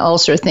yourself an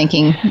ulcer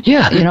thinking,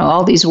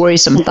 all these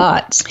worrisome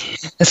thoughts.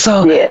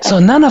 So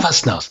none of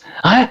us knows.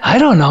 I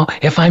don't know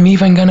if I'm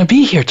even going to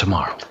be here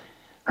tomorrow,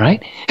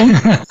 right? And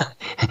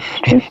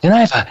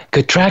I have a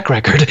good track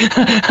record.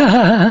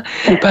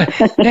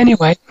 But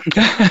anyway,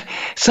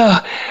 so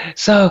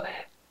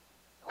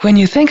when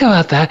you think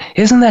about that,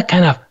 isn't that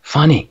kind of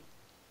funny?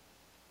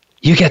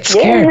 You get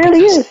scared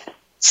because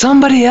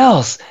somebody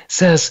else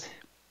says,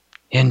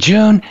 in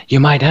June,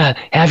 you might not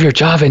have your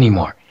job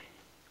anymore.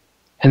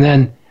 And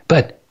then,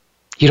 but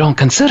you don't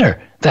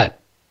consider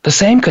that the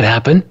same could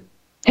happen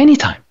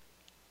anytime.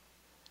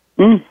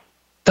 The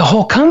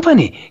whole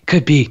company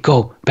could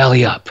go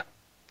belly up.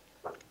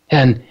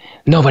 And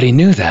nobody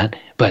knew that,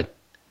 but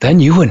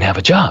then you wouldn't have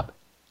a job,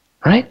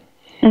 right?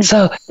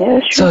 So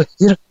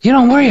you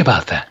don't worry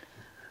about that.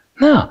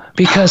 No,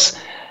 because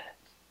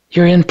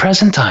you're in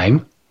present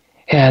time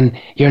and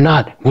you're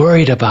not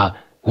worried about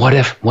what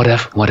if,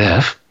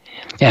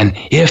 and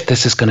if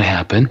this is going to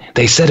happen.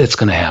 They said it's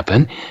going to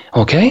happen.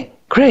 Okay,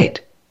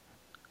 great.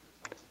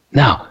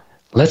 Now,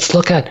 let's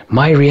look at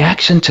my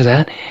reaction to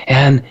that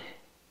and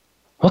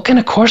what kind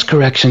of course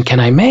correction can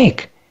I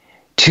make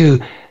to,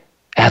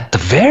 at the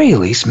very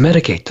least,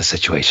 mitigate the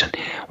situation?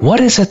 What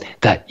is it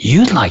that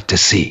you'd like to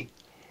see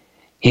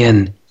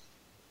in,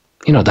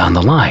 down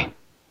the line?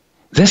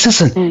 This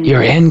isn't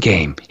your end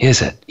game,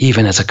 is it?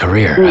 Even as a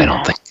career, I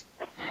don't think.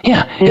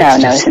 Yeah. No,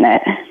 it's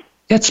not.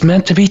 It's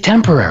meant to be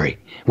temporary.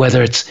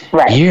 Whether it's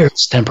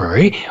years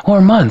temporary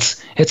or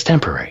months, it's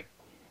temporary.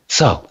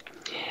 So,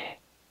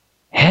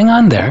 hang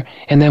on there,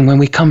 and then when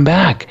we come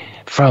back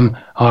from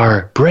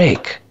our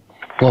break,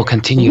 we'll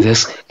continue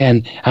this,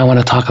 and I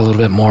want to talk a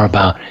little bit more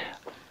about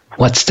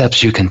what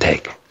steps you can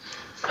take.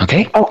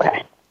 Okay?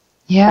 Okay.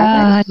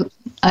 Yeah,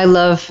 I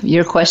love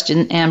your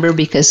question, Amber,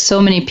 because so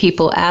many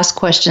people ask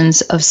questions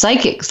of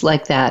psychics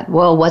like that.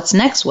 Well, what's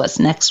next? What's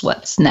next?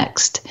 What's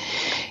next?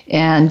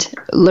 And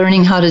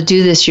learning how to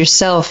do this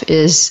yourself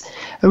is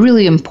a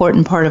really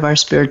important part of our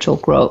spiritual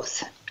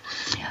growth.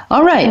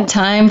 All right,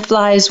 time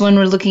flies when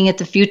we're looking at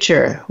the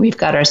future. We've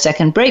got our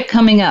second break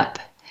coming up.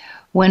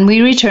 When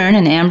we return,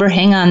 and Amber,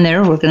 hang on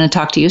there, we're going to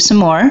talk to you some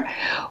more.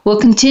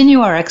 We'll continue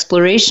our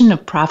exploration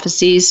of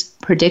prophecies,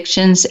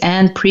 predictions,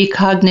 and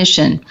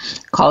precognition.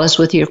 Call us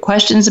with your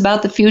questions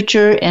about the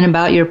future and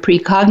about your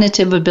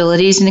precognitive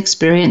abilities and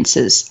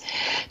experiences.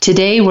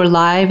 Today, we're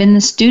live in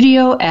the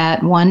studio at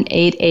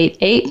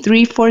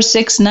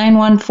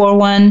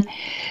 1-888-346-9141.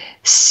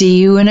 See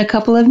you in a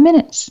couple of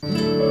minutes.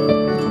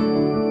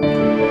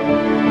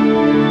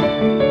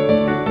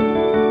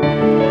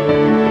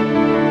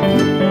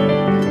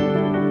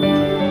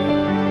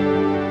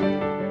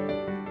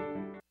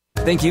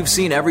 Think you've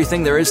seen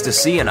everything there is to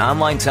see in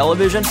online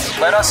television?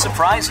 Let us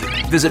surprise you.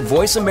 Visit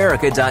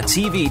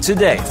voiceamerica.tv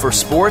today for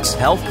sports,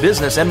 health,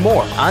 business, and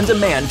more on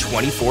demand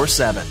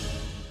 24/7.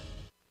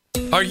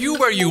 Are you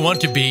where you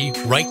want to be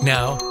right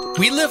now?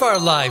 We live our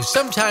lives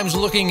sometimes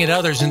looking at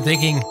others and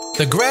thinking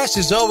the grass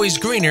is always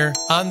greener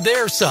on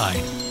their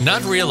side,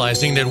 not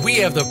realizing that we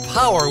have the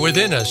power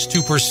within us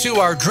to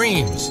pursue our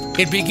dreams.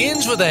 It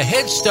begins with a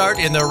head start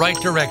in the right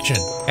direction,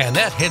 and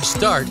that head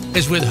start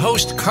is with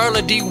host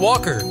Carla D.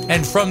 Walker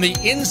and From the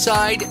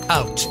Inside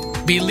Out.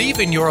 Believe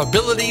in your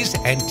abilities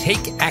and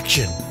take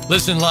action.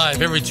 Listen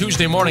live every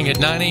Tuesday morning at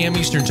 9 a.m.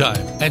 Eastern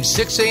Time and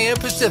 6 a.m.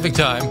 Pacific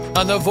Time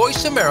on the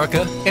Voice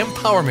America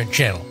Empowerment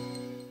Channel.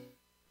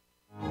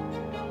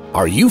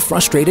 Are you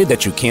frustrated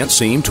that you can't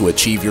seem to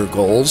achieve your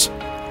goals?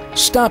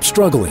 Stop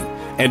struggling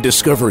and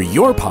discover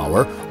your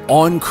power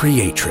on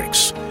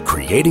Creatrix,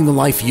 Creating the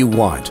Life You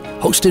Want,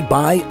 hosted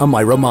by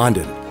Amira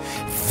Mondin.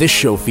 This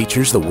show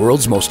features the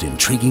world's most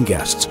intriguing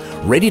guests,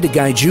 ready to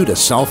guide you to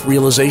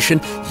self-realization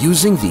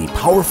using the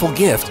powerful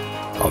gift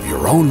of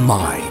your own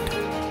mind.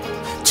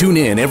 Tune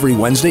in every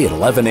Wednesday at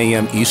 11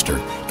 a.m.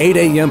 Eastern, 8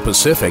 a.m.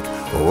 Pacific,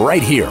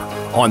 right here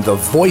on the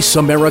Voice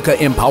America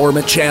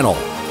Empowerment Channel.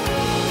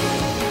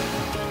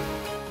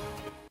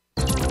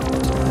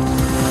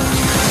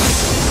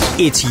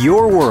 It's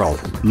your world.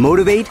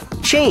 Motivate,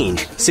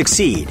 change,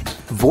 succeed.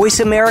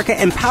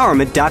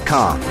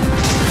 VoiceAmericaEmpowerment.com.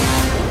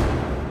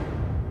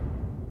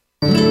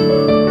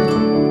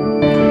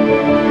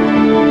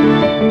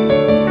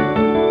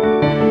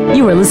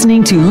 You are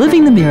listening to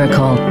Living the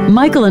Miracle.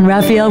 Michael and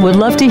Raphaelle would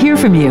love to hear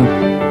from you.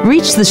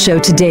 Reach the show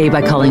today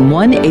by calling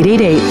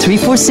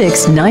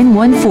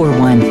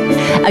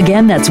 1-888-346-9141.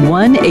 Again, that's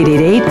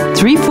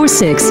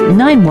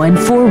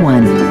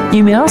 1-888-346-9141.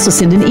 You may also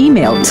send an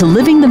email to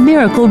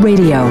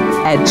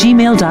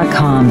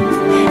livingthemiracleradio@gmail.com.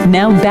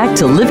 Now back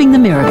to Living the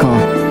Miracle.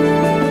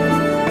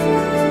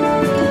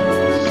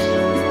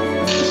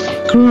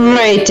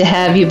 Great to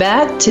have you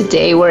back.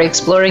 Today we're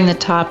exploring the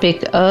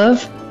topic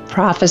of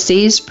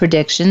prophecies,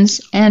 predictions,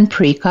 and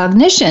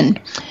precognition.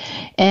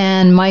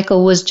 And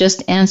Michael was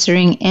just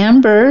answering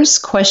Amber's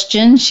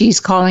question. She's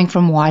calling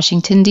from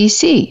Washington,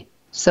 D.C.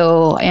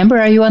 So, Amber,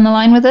 are you on the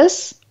line with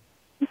us?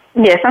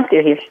 Yes, I'm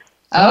still here.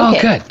 Oh,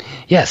 good.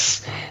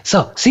 Yes.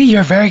 So, see,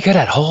 you're very good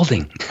at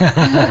holding.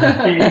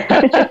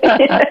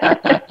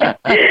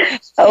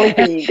 Only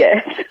for you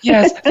guys.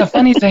 Yes. The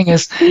funny thing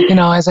is,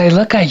 as I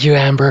look at you,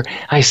 Amber,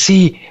 I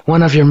see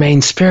one of your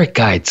main spirit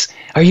guides.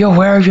 Are you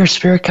aware of your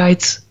spirit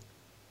guides?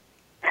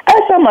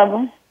 Some of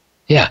them.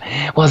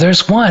 Yeah. Well,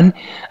 there's one.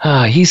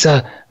 He's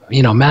a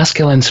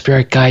masculine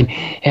spirit guide,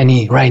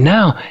 and right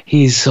now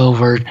he's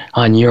over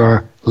on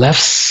your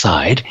left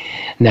side,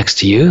 next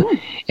to you,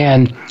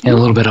 and a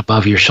little bit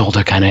above your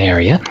shoulder kind of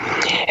area,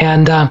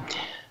 and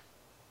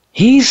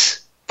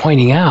he's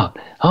pointing out,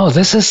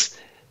 this is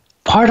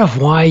part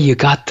of why you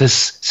got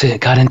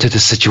into the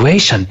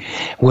situation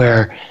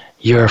where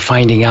you're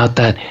finding out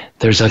that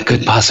there's a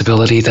good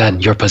possibility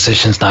that your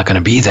position's not going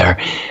to be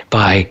there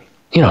by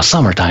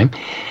summertime,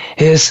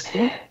 is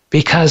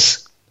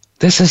because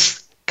this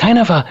is kind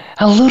of a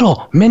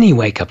little mini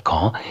wake-up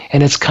call,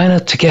 and it's kind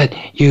of to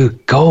get you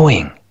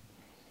going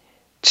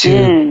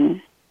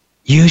to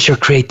use your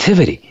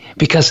creativity,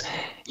 because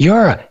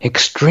you're an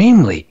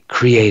extremely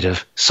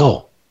creative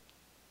soul.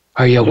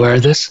 Are you aware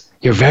of this?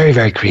 You're very,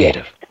 very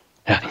creative.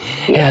 Yeah.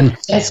 And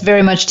that's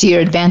very much to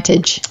your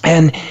advantage.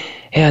 And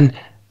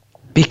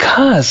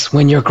because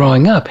when you're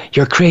growing up,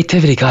 your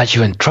creativity got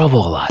you in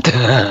trouble a lot.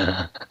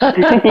 Yeah,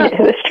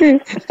 that's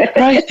true.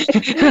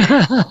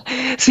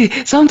 Right? See,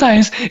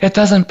 sometimes it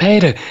doesn't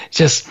pay to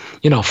just,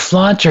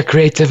 flaunt your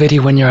creativity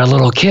when you're a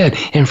little kid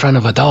in front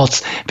of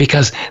adults,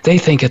 because they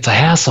think it's a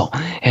hassle.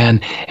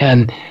 And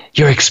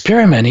you're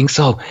experimenting,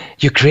 so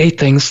you create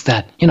things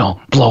that,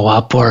 blow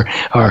up or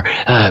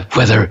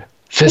whether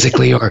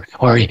physically or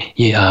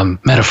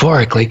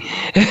metaphorically,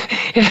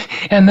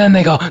 and then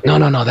they go,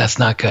 no, that's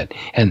not good,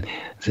 and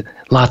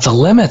lots of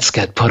limits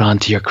get put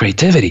onto your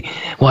creativity.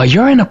 Well,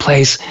 you're in a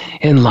place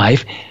in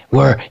life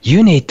where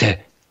you need to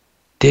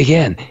dig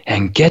in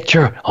and get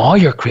all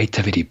your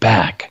creativity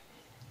back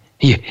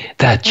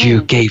that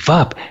you gave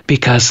up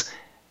because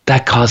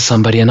that caused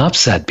somebody an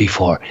upset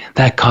before,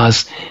 that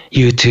caused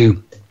you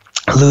to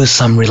lose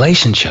some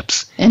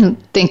relationships. And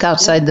think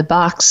outside the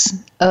box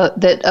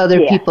that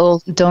other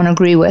people don't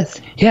agree with.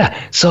 Yeah.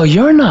 So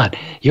you're not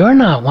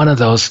one of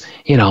those,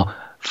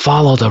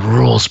 follow the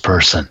rules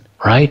person,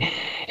 right?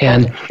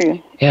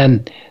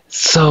 And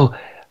so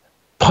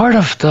part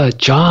of the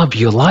job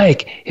you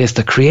like is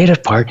the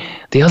creative part.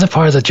 The other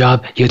part of the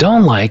job you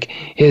don't like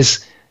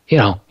is,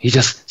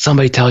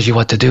 somebody tells you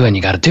what to do and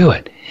you got to do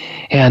it.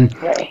 And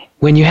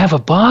when you have a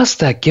boss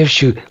that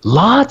gives you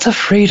lots of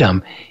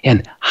freedom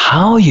in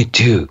how you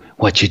do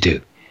what you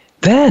do,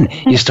 then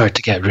you start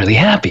to get really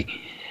happy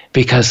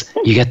because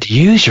you get to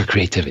use your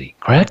creativity,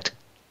 correct?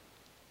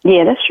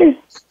 Yeah, that's true.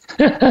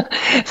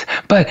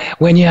 But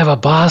when you have a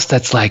boss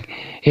that's like,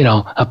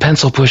 a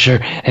pencil pusher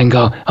and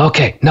go,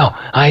 okay, no,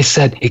 I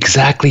said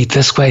exactly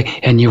this way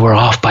and you were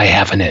off by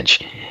half an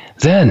inch,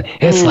 then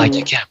it's like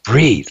you can't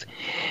breathe.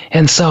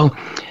 And so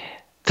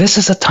this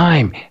is a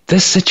time,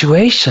 this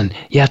situation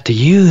you have to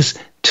use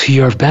to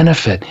your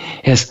benefit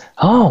is,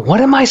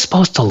 what am I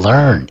supposed to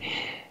learn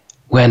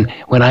when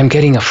I'm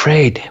getting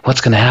afraid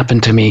what's going to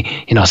happen to me,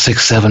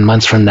 6-7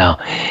 months from now?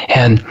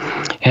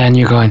 And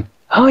you're going,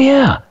 oh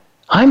yeah,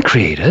 I'm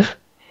creative.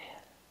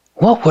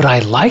 What would I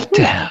like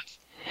to have?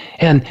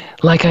 And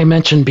like I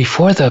mentioned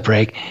before the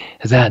break,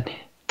 that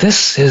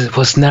this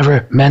was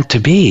never meant to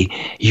be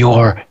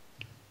your,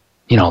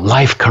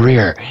 life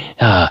career,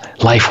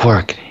 life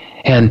work.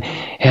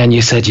 And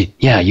you said,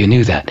 you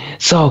knew that.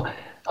 So,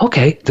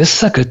 okay, this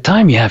is a good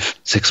time. You have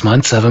 6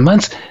 months, 7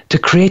 months to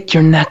create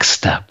your next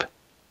step.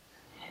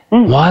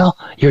 While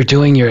you're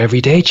doing your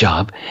everyday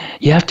job,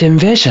 you have to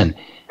envision,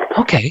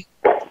 okay,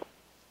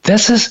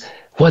 this is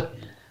what,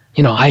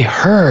 I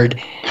heard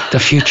the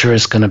future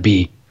is going to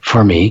be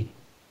for me,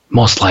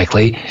 most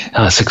likely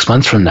 6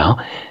 months from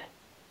now.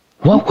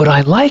 What would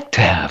I like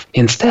to have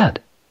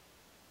instead?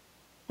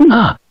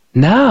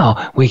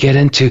 Now we get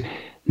into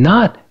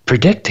not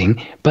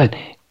predicting, but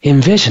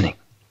envisioning,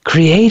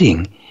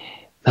 creating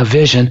a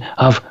vision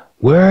of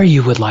where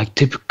you would like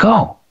to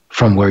go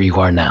from where you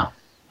are now.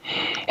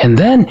 And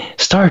then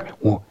start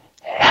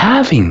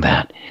having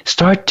that.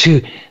 Start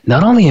to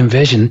not only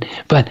envision,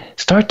 but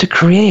start to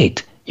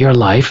create your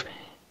life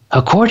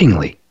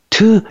accordingly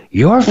to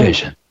your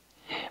vision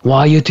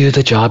while you do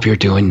the job you're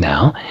doing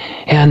now,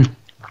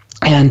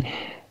 and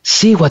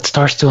see what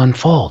starts to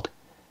unfold.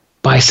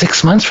 By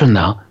 6 months from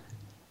now,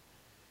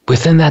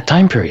 within that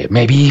time period,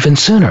 maybe even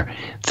sooner,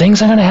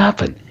 things are going to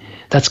happen.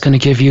 That's going to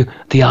give you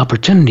the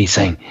opportunity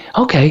saying,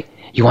 okay,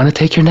 you want to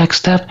take your next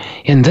step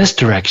in this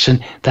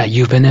direction that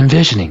you've been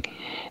envisioning,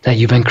 that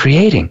you've been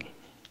creating.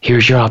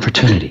 Here's your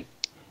opportunity.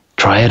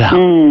 Try it out.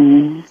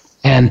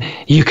 And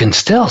you can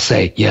still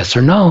say yes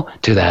or no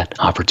to that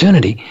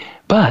opportunity,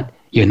 but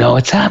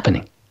it's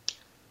happening.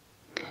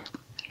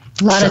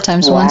 A lot of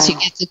times once you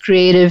get the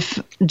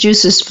creative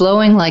juices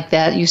flowing like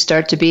that, you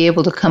start to be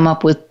able to come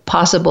up with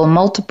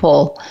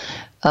multiple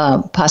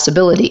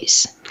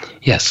possibilities.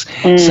 Yes.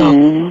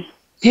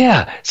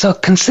 Yeah, so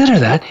consider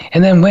that.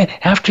 And then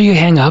after you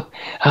hang up,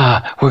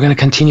 we're going to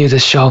continue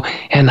this show,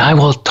 and I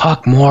will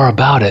talk more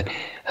about it.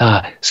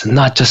 So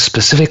not just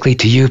specifically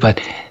to you,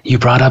 but you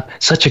brought up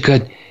such a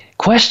good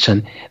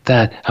question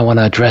that I want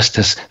to address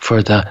this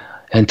for the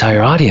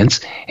entire audience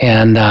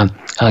and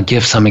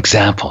give some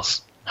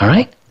examples. All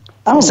right?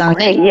 Oh,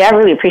 great. Yeah, I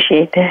really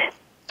appreciate that.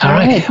 All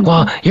right.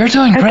 Well, you're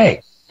doing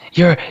great.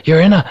 You're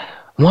in a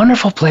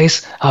wonderful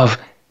place of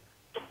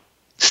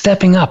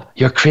stepping up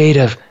your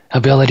creative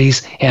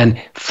abilities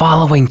and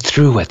following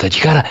through with it.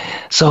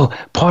 So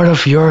part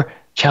of your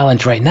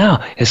challenge right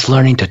now is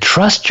learning to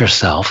trust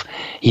yourself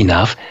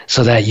enough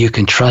so that you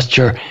can trust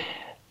your,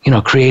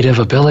 creative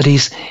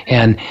abilities,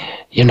 and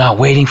you're not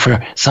waiting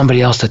for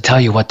somebody else to tell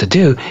you what to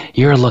do.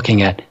 You're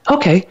looking at,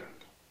 okay,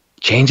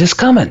 change is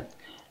coming.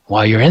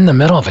 While you're in the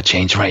middle of a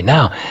change right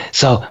now.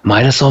 So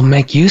might as well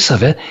make use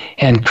of it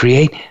and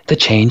create the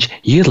change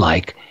you'd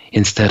like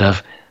instead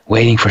of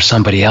waiting for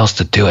somebody else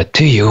to do it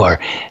to you or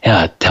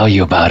tell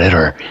you about it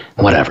or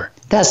whatever.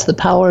 That's the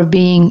power of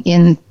being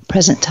in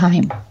present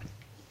time.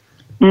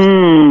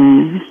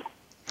 All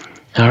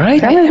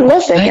right. I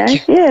love that,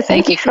 guys. Yeah,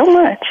 thank you so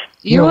much.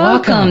 You're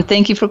welcome.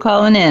 Thank you for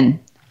calling in.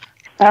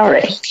 All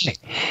right. Okay.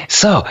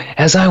 So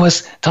as I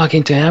was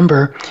talking to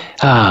Amber,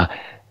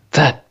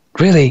 that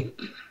really...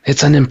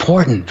 it's an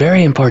important,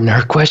 very important.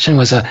 Her question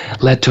was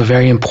led to a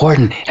very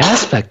important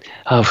aspect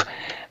of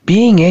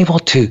being able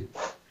to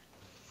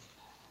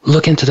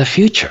look into the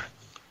future.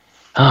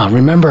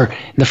 Remember,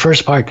 in the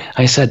first part,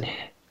 I said,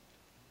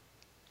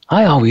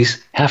 I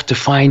always have to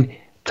find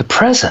the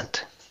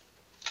present.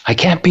 I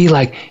can't be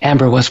like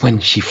Amber was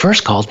when she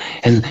first called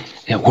and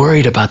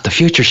worried about the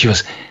future. She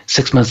was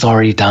 6 months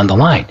already down the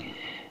line.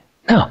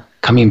 No,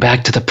 coming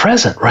back to the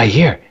present right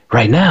here,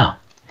 right now.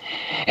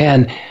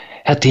 And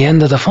at the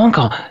end of the phone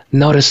call,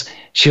 notice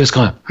she was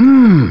going,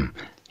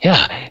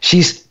 yeah,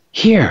 she's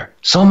here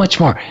so much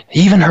more.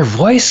 Even her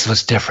voice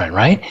was different,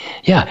 right?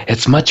 Yeah,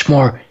 it's much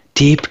more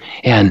deep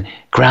and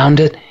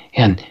grounded,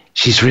 and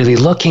she's really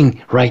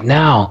looking right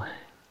now,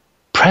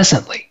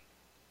 presently,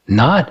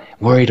 not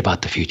worried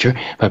about the future,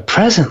 but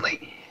presently.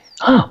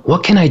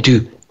 What can I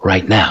do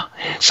right now?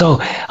 So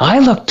I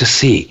look to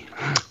see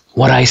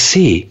what I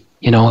see,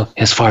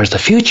 as far as the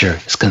future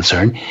is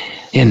concerned,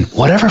 in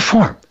whatever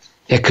form.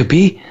 It could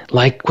be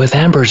like with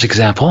Amber's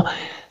example,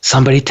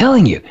 somebody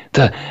telling you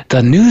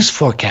the news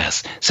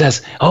forecast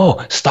says,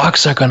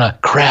 stocks are going to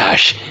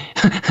crash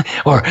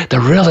or the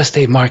real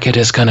estate market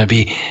is going to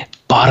be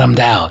bottomed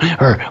out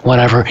or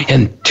whatever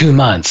in 2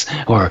 months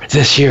or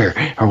this year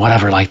or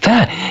whatever like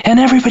that. And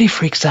everybody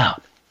freaks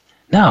out.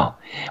 No,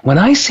 when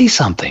I see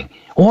something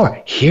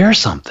or hear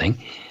something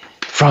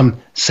from,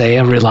 say,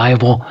 a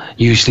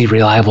usually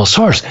reliable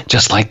source,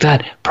 just like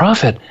that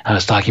prophet I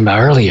was talking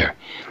about earlier,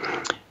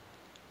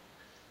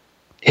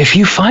 if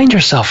you find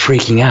yourself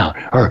freaking out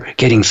or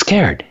getting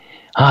scared,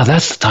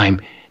 that's the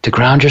time to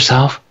ground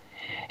yourself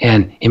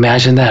and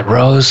imagine that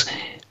rose,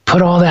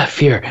 put all that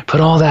fear, put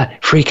all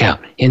that freak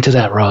out into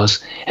that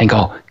rose and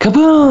go,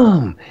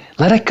 kaboom,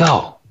 let it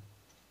go.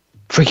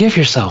 Forgive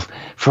yourself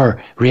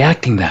for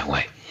reacting that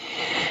way.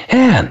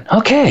 And,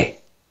 okay,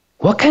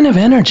 what kind of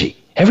energy?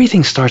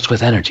 Everything starts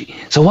with energy.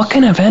 So what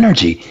kind of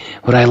energy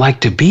would I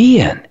like to be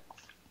in?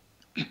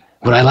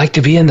 Would I like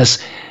to be in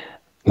this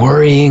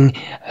worrying,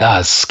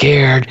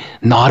 scared,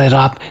 knotted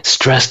up,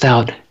 stressed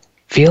out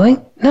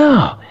feeling?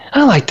 No,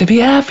 I like to be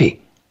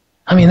happy.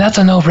 I mean, that's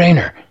a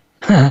no-brainer.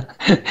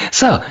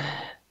 So,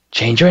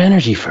 change your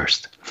energy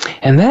first.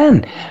 And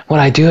then what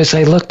I do is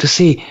I look to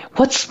see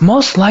what's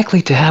most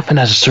likely to happen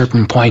at a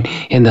certain point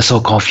in the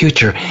so-called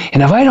future.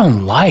 And if I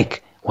don't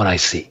like what I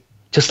see,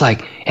 just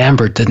like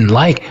Amber didn't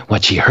like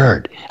what she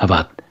heard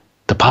about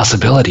the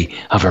possibility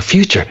of her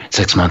future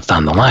 6 months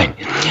down the line,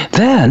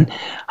 then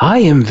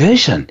I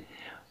envision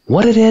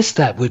what it is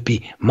that would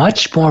be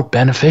much more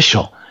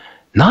beneficial,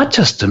 not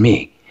just to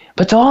me,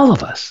 but to all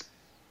of us.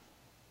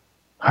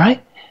 All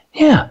right?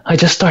 Yeah, I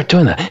just start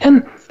doing that.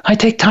 And I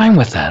take time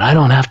with that. I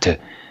don't have to.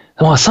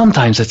 Well,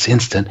 sometimes it's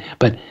instant,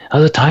 but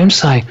other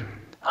times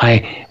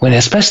when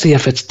especially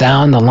if it's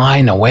down the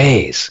line a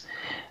ways,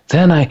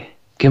 then I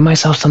give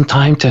myself some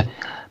time to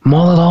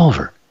mull it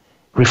over,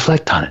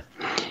 reflect on it.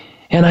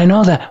 And I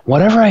know that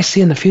whatever I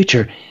see in the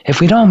future, if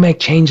we don't make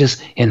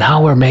changes in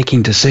how we're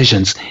making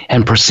decisions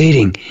and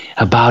proceeding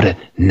about it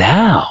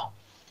now,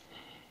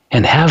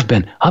 and have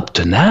been up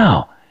to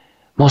now,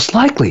 most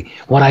likely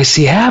what I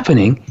see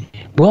happening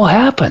will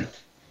happen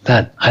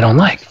that I don't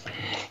like.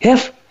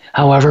 If,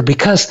 however,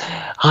 because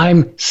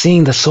I'm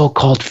seeing the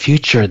so-called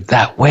future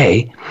that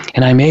way,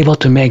 and I'm able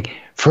to make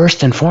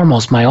first and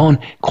foremost my own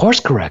course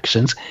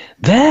corrections,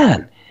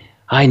 then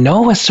I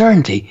know with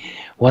certainty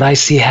what I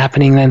see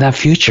happening in that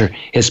future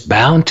is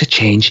bound to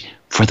change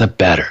for the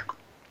better.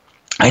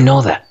 I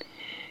know that.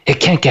 It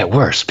can't get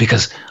worse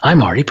because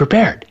I'm already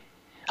prepared.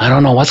 I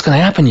don't know what's going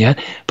to happen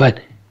yet,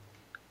 but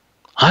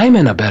I'm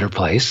in a better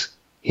place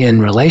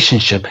in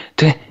relationship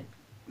to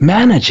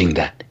managing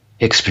that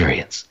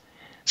experience.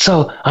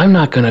 So I'm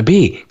not going to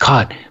be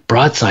caught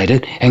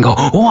broadsided and go,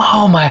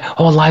 wow, my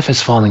whole life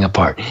is falling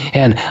apart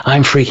and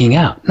I'm freaking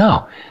out.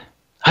 No,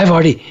 I've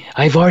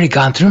already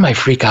gone through my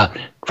freak out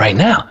right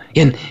now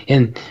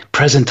in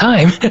present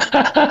time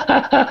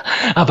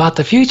about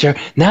the future.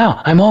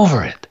 Now I'm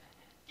over it.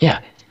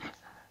 Yeah.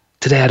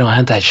 Today I don't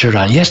have that shirt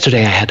on.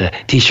 Yesterday I had a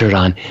t-shirt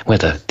on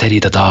with a Teddy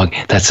the dog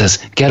that says,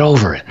 get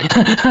over it.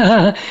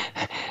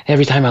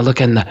 Every time I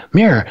look in the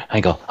mirror, I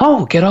go,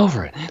 oh, get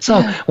over it.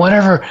 So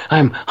whatever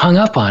I'm hung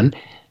up on,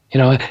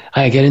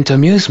 I get into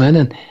amusement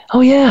and, oh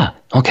yeah,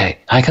 okay,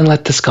 I can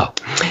let this go.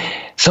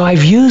 So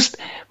I've used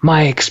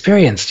my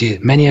experience.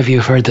 Many of you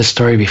have heard this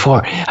story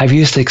before. I've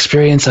used the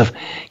experience of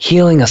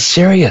healing a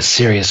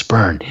serious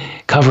burn,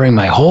 covering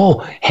my whole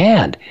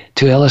hand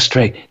to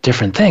illustrate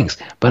different things.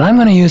 But I'm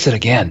going to use it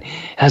again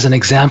as an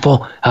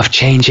example of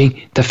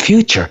changing the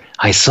future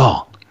I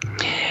saw.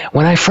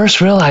 When I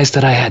first realized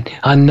that I had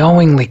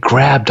unknowingly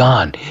grabbed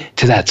on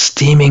to that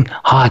steaming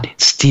hot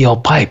steel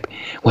pipe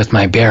with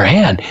my bare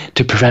hand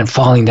to prevent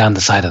falling down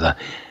the side of the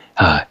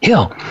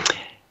hill,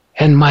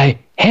 and my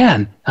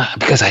hand,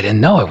 because I didn't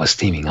know it was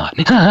steaming hot,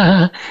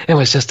 it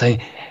was just a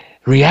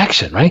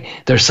reaction, right?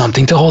 There's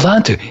something to hold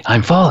on to.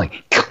 I'm falling.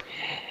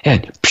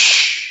 And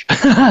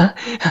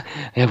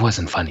it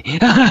wasn't funny.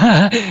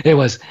 It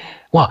was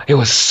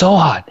so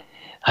hot.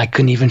 I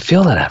couldn't even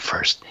feel it at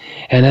first.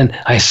 And then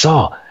I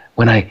saw,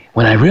 when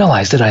I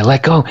realized it, I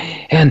let go.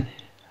 And,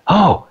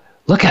 oh,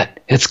 look at,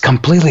 it's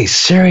completely,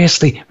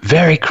 seriously,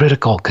 very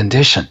critical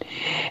condition.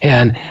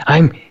 And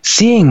I'm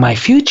seeing my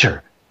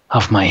future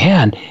of my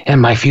hand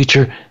and my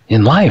future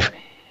in life.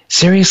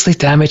 Seriously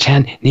damaged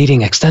hand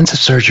needing extensive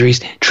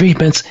surgeries,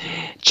 treatments,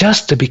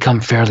 just to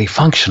become fairly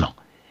functional.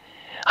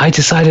 I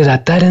decided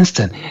at that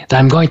instant that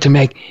I'm going to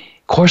make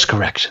course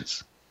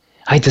corrections.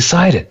 I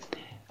decided,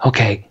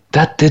 okay,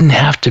 that didn't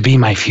have to be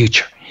my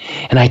future.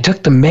 And I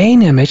took the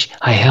main image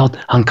I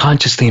held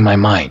unconsciously in my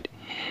mind,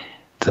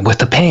 with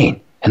the pain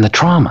and the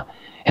trauma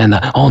and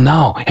the, oh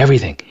no,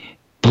 everything.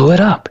 Blew it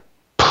up.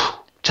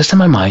 Just in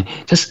my mind,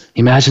 just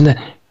imagine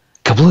that,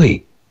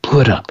 kablooey,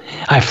 blew it up.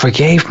 I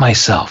forgave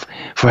myself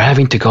for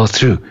having to go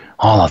through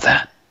all of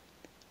that.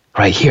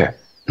 Right here.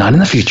 Not in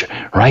the future.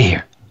 Right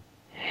here.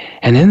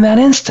 And in that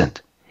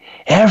instant,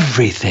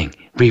 everything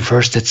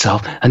reversed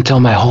itself until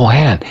my whole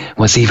hand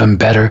was even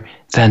better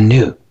than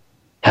new.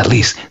 At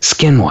least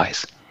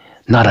skin-wise.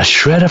 Not a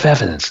shred of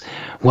evidence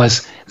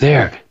was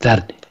there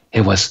that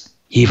it was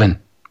even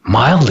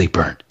mildly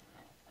burnt,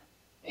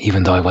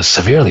 even though it was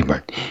severely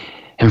burnt.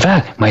 In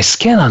fact, my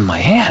skin on my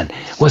hand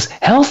was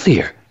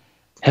healthier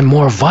and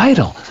more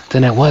vital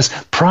than it was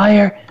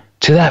prior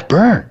to that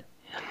burn.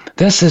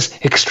 This is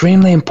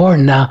extremely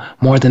important now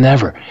more than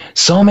ever.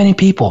 So many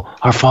people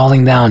are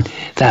falling down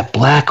that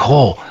black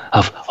hole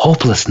of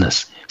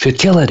hopelessness,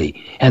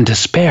 futility, and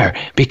despair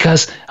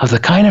because of the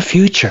kind of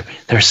future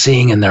they're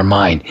seeing in their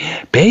mind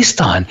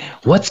based on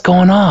what's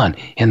going on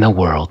in the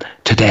world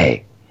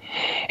today.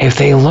 If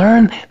they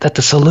learn that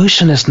the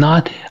solution is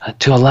not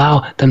to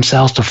allow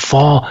themselves to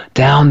fall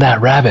down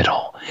that rabbit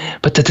hole,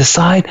 but to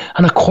decide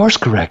on a course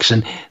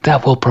correction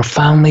that will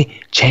profoundly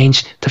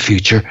change the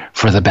future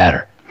for the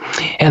better.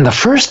 And the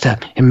first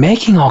step in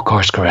making all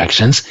course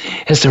corrections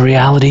is the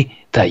reality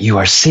that you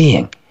are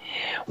seeing.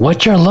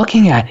 What you're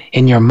looking at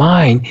in your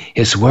mind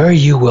is where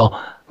you will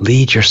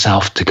lead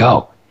yourself to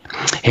go.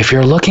 If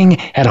you're looking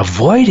at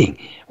avoiding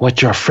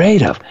what you're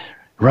afraid of,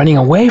 running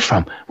away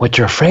from what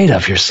you're afraid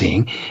of you're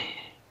seeing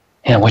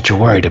and what you're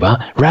worried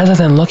about, rather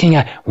than looking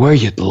at where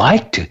you'd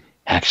like to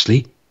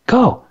actually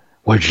go,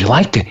 where'd you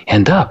like to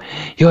end up,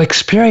 you'll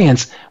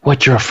experience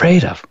what you're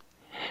afraid of.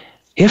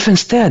 If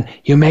instead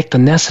you make the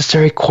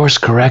necessary course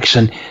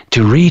correction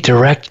to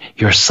redirect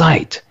your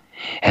sight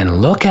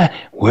and look at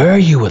where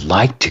you would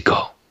like to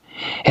go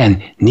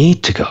and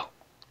need to go,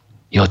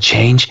 you'll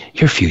change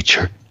your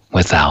future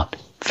without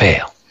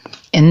fail.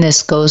 And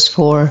this goes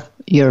for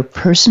your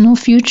personal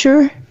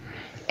future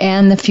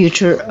and the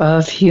future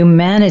of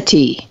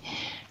humanity.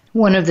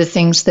 One of the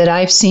things that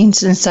I've seen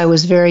since I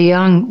was very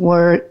young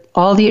were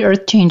all the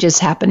earth changes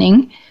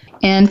happening.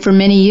 And for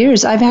many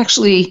years, I've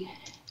actually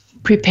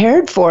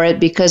prepared for it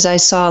because I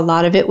saw a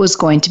lot of it was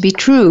going to be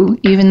true.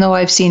 Even though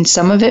I've seen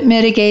some of it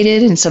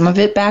mitigated and some of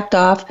it backed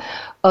off,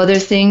 other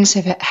things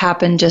have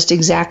happened just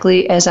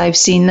exactly as I've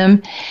seen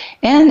them,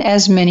 and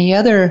as many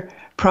other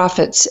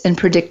prophets and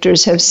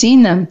predictors have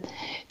seen them,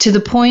 to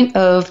the point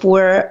of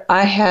where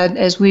I had,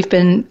 as we've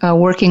been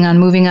working on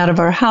moving out of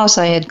our house,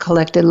 I had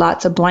collected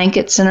lots of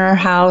blankets in our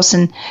house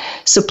and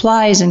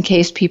supplies in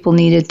case people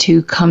needed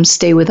to come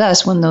stay with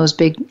us when those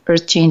big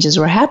earth changes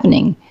were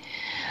happening.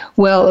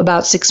 Well,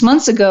 about 6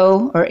 months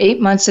ago or 8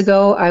 months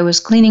ago, I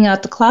was cleaning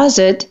out the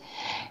closet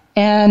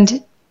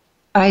and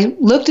I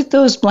looked at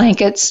those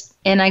blankets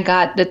and I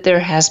got that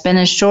there has been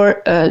a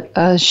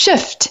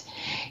shift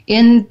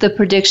in the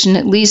prediction,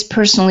 at least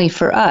personally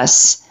for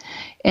us,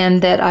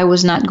 and that I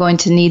was not going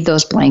to need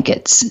those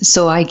blankets.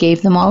 So I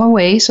gave them all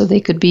away so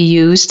they could be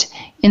used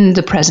in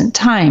the present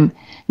time.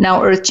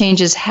 Now, earth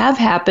changes have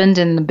happened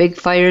and the big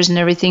fires and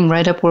everything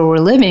right up where we're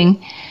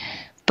living,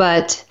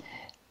 but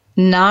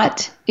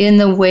not in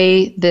the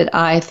way that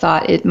I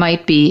thought it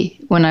might be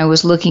when I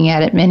was looking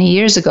at it many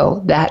years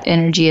ago. That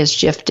energy has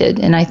shifted.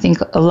 And I think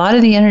a lot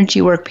of the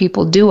energy work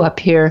people do up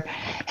here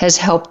has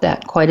helped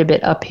that quite a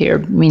bit up here,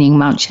 meaning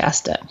Mount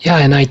Shasta. Yeah,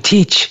 and I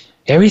teach.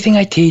 Everything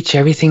I teach,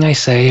 everything I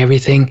say,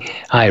 everything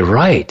I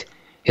write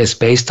is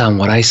based on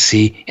what I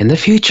see in the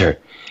future.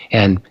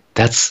 And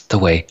that's the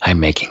way I'm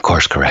making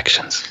course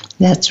corrections.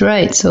 That's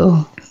right.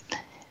 So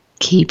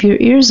keep your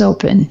ears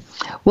open.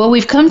 Well,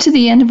 we've come to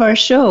the end of our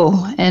show,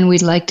 and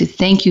we'd like to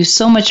thank you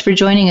so much for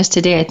joining us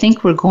today. I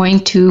think we're going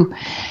to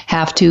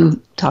have to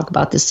talk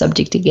about this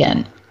subject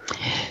again.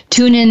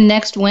 Tune in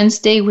next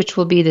Wednesday, which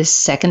will be the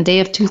second day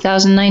of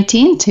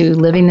 2019, to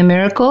Living the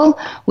Miracle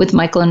with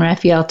Michael and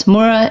Raphaelle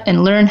Tamura,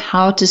 and learn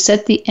how to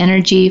set the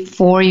energy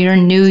for your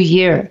new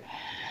year.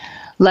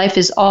 Life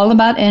is all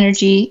about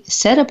energy.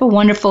 Set up a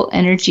wonderful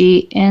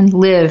energy and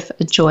live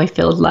a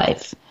joy-filled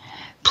life.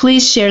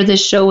 Please share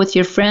this show with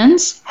your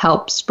friends.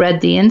 Help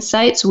spread the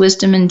insights,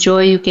 wisdom, and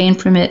joy you gain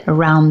from it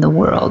around the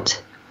world.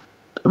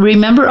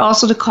 Remember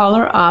also to call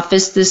our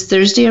office this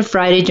Thursday or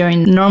Friday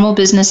during normal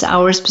business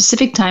hours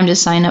Pacific time to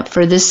sign up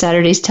for this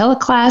Saturday's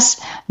teleclass,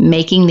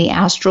 Making the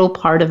Astral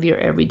Part of Your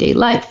Everyday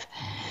Life.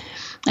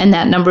 And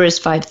that number is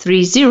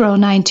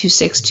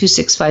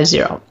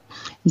 530-926-2650.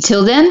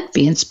 Until then,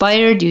 be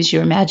inspired, use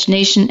your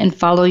imagination, and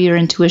follow your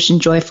intuition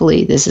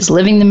joyfully. This is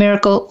Living the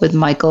Miracle with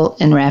Michael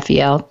and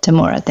Raphaelle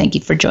Tamura. Thank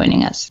you for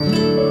joining us.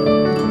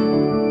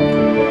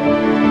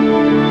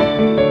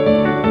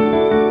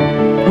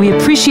 We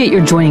appreciate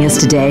your joining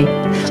us today.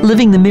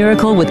 Living the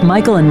Miracle with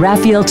Michael and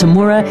Raphaelle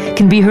Tamura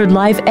can be heard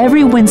live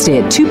every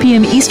Wednesday at 2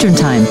 p.m. Eastern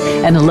Time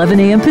and 11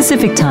 a.m.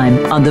 Pacific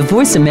Time on the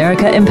Voice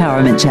America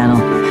Empowerment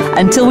Channel.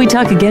 Until we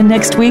talk again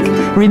next week,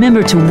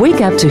 remember to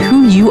wake up to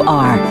who you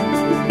are.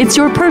 It's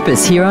your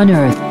purpose here on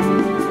Earth.